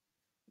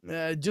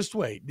 just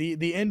wait.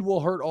 The end will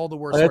hurt all the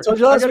worse. I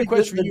got a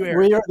question for you, Aaron.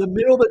 We are in the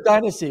middle of the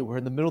dynasty. We're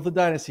in the middle of the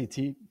dynasty,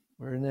 T.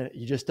 We're in it.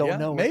 You just don't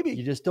know. Maybe.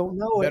 You just don't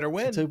know. Better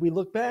win. Until we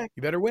look back.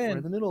 You better win. We're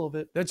in the middle of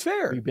it. That's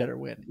fair. You better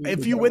win.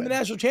 If you win the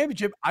national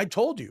championship, I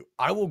told you,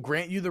 I will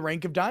grant you the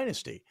rank of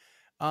dynasty.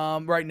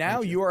 Right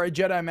now, you are a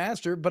Jedi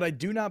Master, but I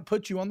do not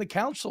put you on the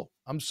council.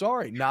 I'm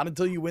sorry. Not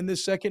until you win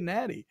this second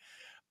natty.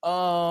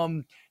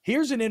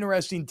 Here's an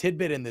interesting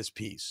tidbit in this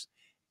piece.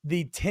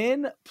 The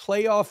 10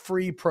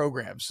 playoff-free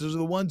programs, those are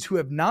the ones who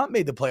have not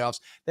made the playoffs,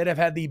 that have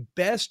had the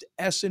best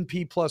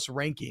S&P Plus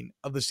ranking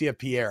of the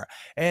CFP era.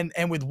 And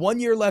with 1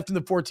 year left in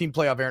the 14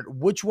 playoff, Aaron,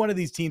 which one of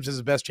these teams has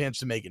the best chance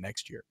to make it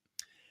next year?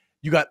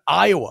 You got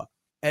Iowa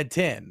at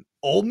 10,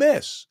 Ole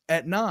Miss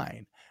at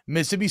 9,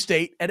 Mississippi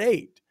State at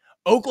 8,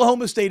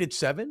 Oklahoma State at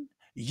 7,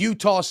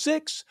 Utah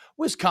 6,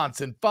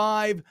 Wisconsin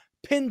 5,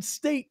 Penn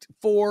State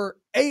 4,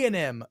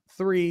 A&M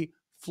 3,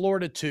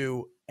 Florida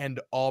 2, and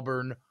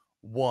Auburn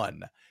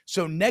 1.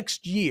 So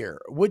next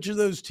year, which of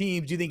those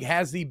teams do you think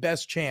has the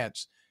best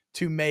chance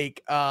to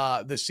make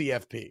the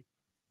CFP?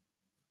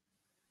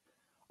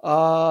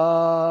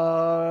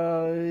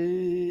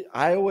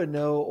 Iowa,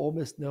 no. Ole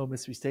Miss, no.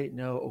 Mississippi State,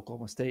 no.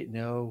 Oklahoma State,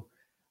 no.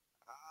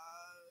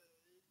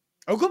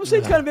 Oklahoma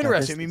State's kind of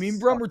interesting. I mean, me and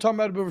Brum were talking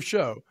about it before the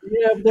show.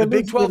 Yeah, the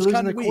Big 12's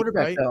kind of weak,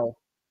 right? Though.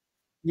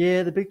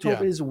 Yeah, the Big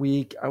 12 is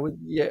weak.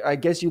 I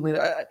guess you lean.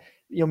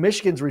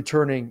 Michigan's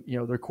returning,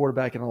 their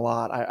quarterback in a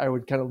lot. I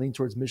would kind of lean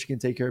towards Michigan,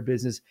 take care of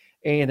business.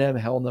 A&M,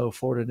 hell no.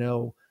 Florida,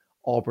 no.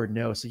 Auburn,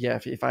 no. So yeah,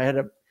 if I had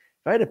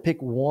to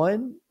pick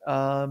one,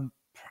 I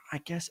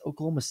guess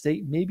Oklahoma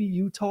State, maybe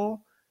Utah.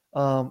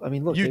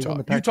 Look,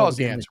 Utah's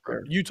the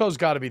answer. Utah's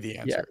got to be the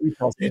answer.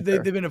 Yeah,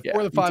 they've been in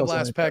 4 of the 5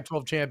 last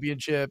Pac-12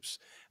 championships.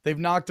 They've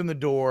knocked on the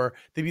door.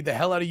 They beat the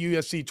hell out of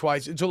USC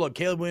twice. And so, look,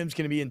 Caleb Williams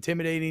can be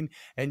intimidating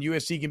and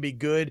USC can be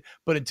good.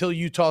 But until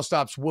Utah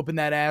stops whooping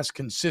that ass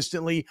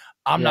consistently,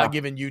 I'm not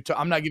giving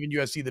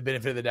USC the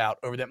benefit of the doubt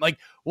over them. Like,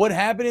 what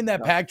happened in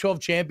that Pac-12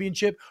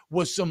 championship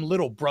was some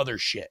little brother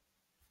shit.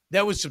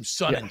 That was some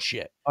Sun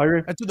shit.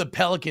 That's what the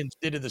Pelicans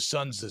did to the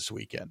Suns this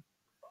weekend.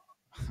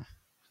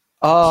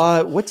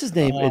 What's his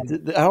name? I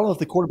don't know if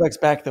the quarterback's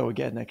back though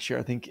again next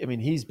year.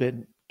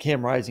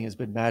 Cam Rising has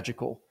been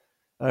magical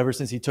ever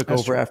since he took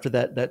over after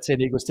that San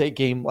Diego State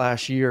game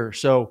last year.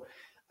 So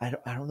I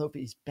don't know if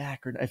he's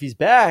back or not. If he's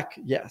back,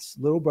 yes,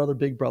 little brother,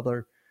 big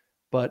brother.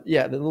 But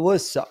yeah, the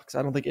list sucks.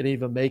 I don't think any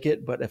of them make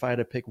it. But if I had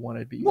to pick one,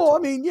 it'd be Well, Utah. I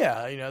mean,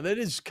 yeah, that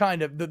is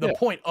kind of the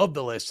point of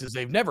the list is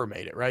they've never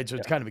made it, right? So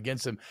it's kind of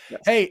against them.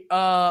 Yes. Hey,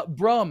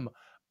 Brum,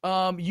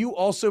 you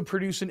also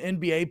produce an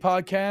NBA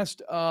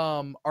podcast.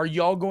 Are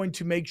y'all going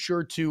to make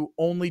sure to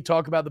only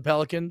talk about the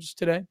Pelicans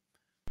today?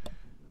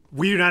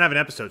 We do not have an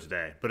episode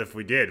today, but if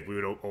we did, we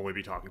would only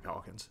be talking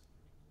Pelicans.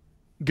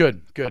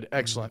 Good,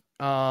 excellent.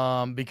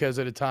 Because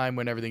at a time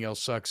when everything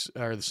else sucks,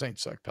 or the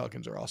Saints suck,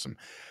 Pelicans are awesome.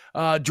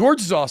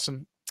 George is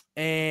awesome,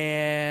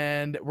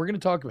 and we're going to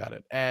talk about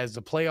it as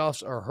the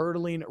playoffs are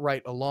hurtling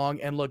right along.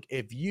 And look,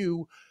 if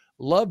you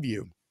love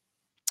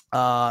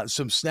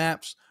some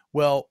snaps,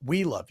 well,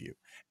 we love you.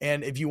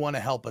 And if you want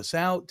to help us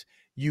out,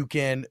 you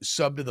can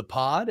sub to the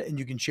pod and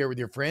you can share with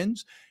your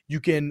friends. You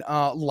can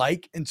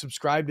like and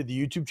subscribe to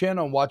the YouTube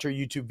channel and watch our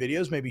YouTube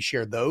videos. Maybe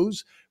share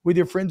those with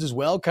your friends as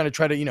well. Kind of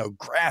try to,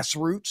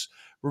 grassroots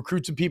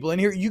recruit some people in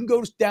here. You can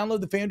go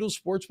download the FanDuel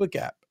Sportsbook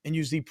app and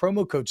use the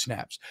promo code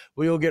SNAPS,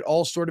 where you'll get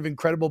all sort of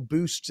incredible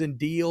boosts and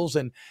deals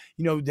and,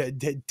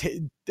 the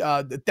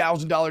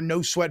 $1,000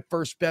 no sweat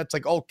first bets,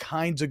 like all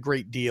kinds of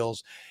great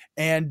deals.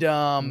 And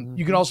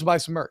you can also buy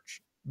some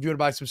merch. If you want to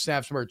buy some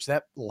Snaps merch,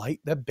 that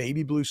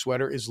baby blue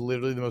sweater is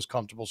literally the most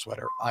comfortable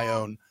sweater I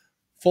own,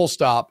 full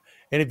stop.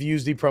 And if you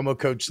use the promo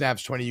code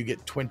SNAPS20, you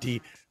get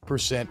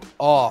 20%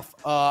 off.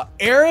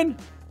 Aaron,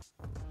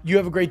 you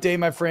have a great day,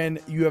 my friend.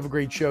 You have a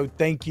great show.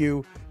 Thank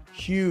you.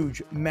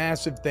 Huge,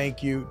 massive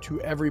thank you to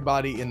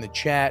everybody in the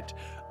chat.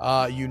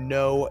 You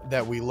know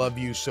that we love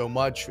you so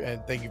much,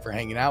 and thank you for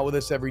hanging out with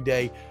us every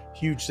day.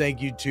 Huge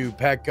thank you to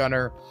Pat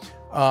Gunner,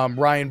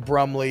 Ryan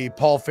Brumley,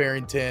 Paul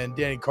Farrington,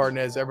 Danny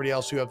Cardenas, everybody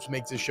else who helps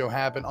make this show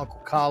happen.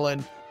 Uncle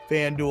Colin,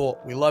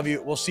 FanDuel, we love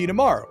you. We'll see you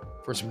tomorrow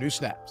for some new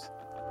snaps.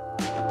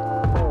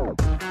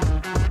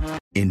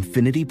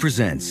 Infinity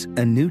presents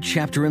a new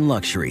chapter in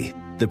luxury,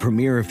 the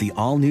premiere of the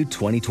all-new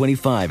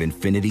 2025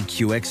 Infiniti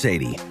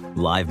QX80,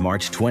 live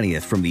March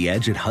 20th from the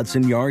Edge at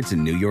Hudson Yards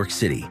in New York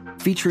City,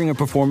 featuring a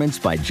performance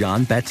by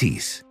John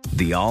Batiste.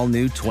 The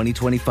all-new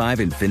 2025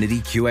 Infiniti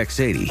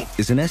QX80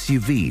 is an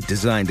SUV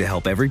designed to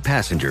help every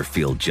passenger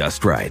feel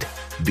just right.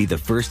 Be the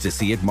first to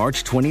see it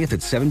March 20th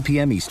at 7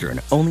 p.m.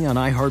 Eastern, only on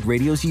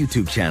iHeartRadio's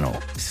YouTube channel.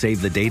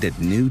 Save the date at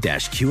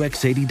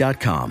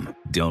new-QX80.com.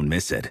 Don't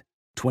miss it.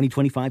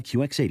 2025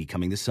 QX80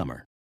 coming this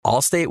summer.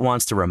 Allstate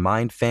wants to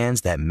remind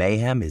fans that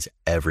mayhem is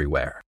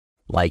everywhere.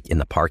 Like in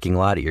the parking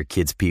lot at your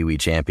kid's Pee Wee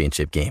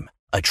Championship game.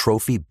 A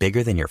trophy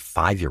bigger than your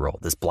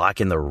 5-year-old is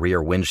blocking the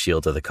rear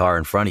windshield of the car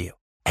in front of you.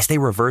 As they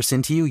reverse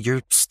into you,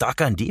 you're stuck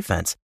on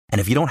defense.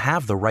 And if you don't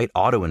have the right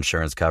auto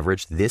insurance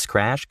coverage, this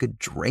crash could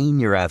drain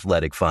your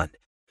athletic fund.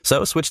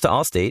 So switch to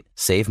Allstate,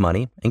 save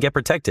money, and get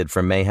protected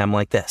from mayhem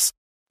like this.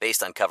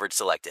 Based on coverage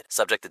selected,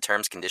 subject to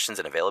terms, conditions,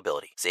 and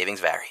availability. Savings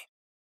vary.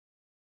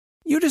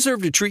 You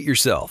deserve to treat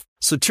yourself,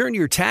 so turn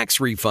your tax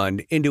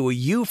refund into a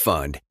U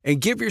fund and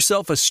give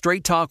yourself a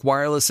Straight Talk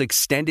Wireless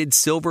Extended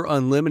Silver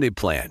Unlimited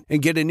plan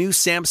and get a new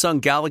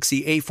Samsung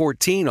Galaxy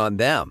A14 on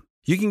them.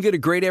 You can get a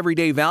great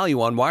everyday value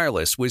on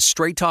wireless with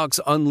Straight Talk's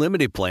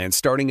Unlimited plan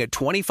starting at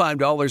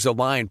 $25 a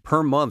line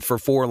per month for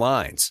 4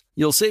 lines.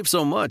 You'll save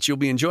so much you'll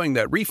be enjoying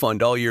that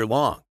refund all year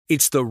long.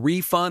 It's the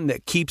refund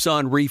that keeps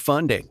on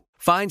refunding.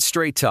 Find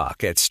Straight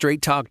Talk at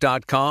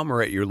straighttalk.com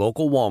or at your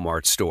local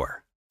Walmart store.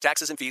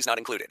 Taxes and fees not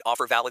included.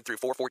 Offer valid through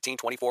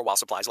 4/14/24 while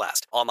supplies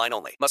last. Online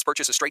only. Must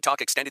purchase a Straight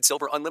Talk Extended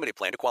Silver Unlimited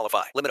plan to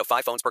qualify. Limit of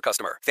 5 phones per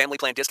customer. Family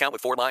plan discount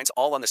with 4 lines,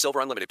 all on the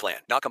Silver Unlimited plan.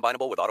 Not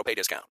combinable with autopay discount.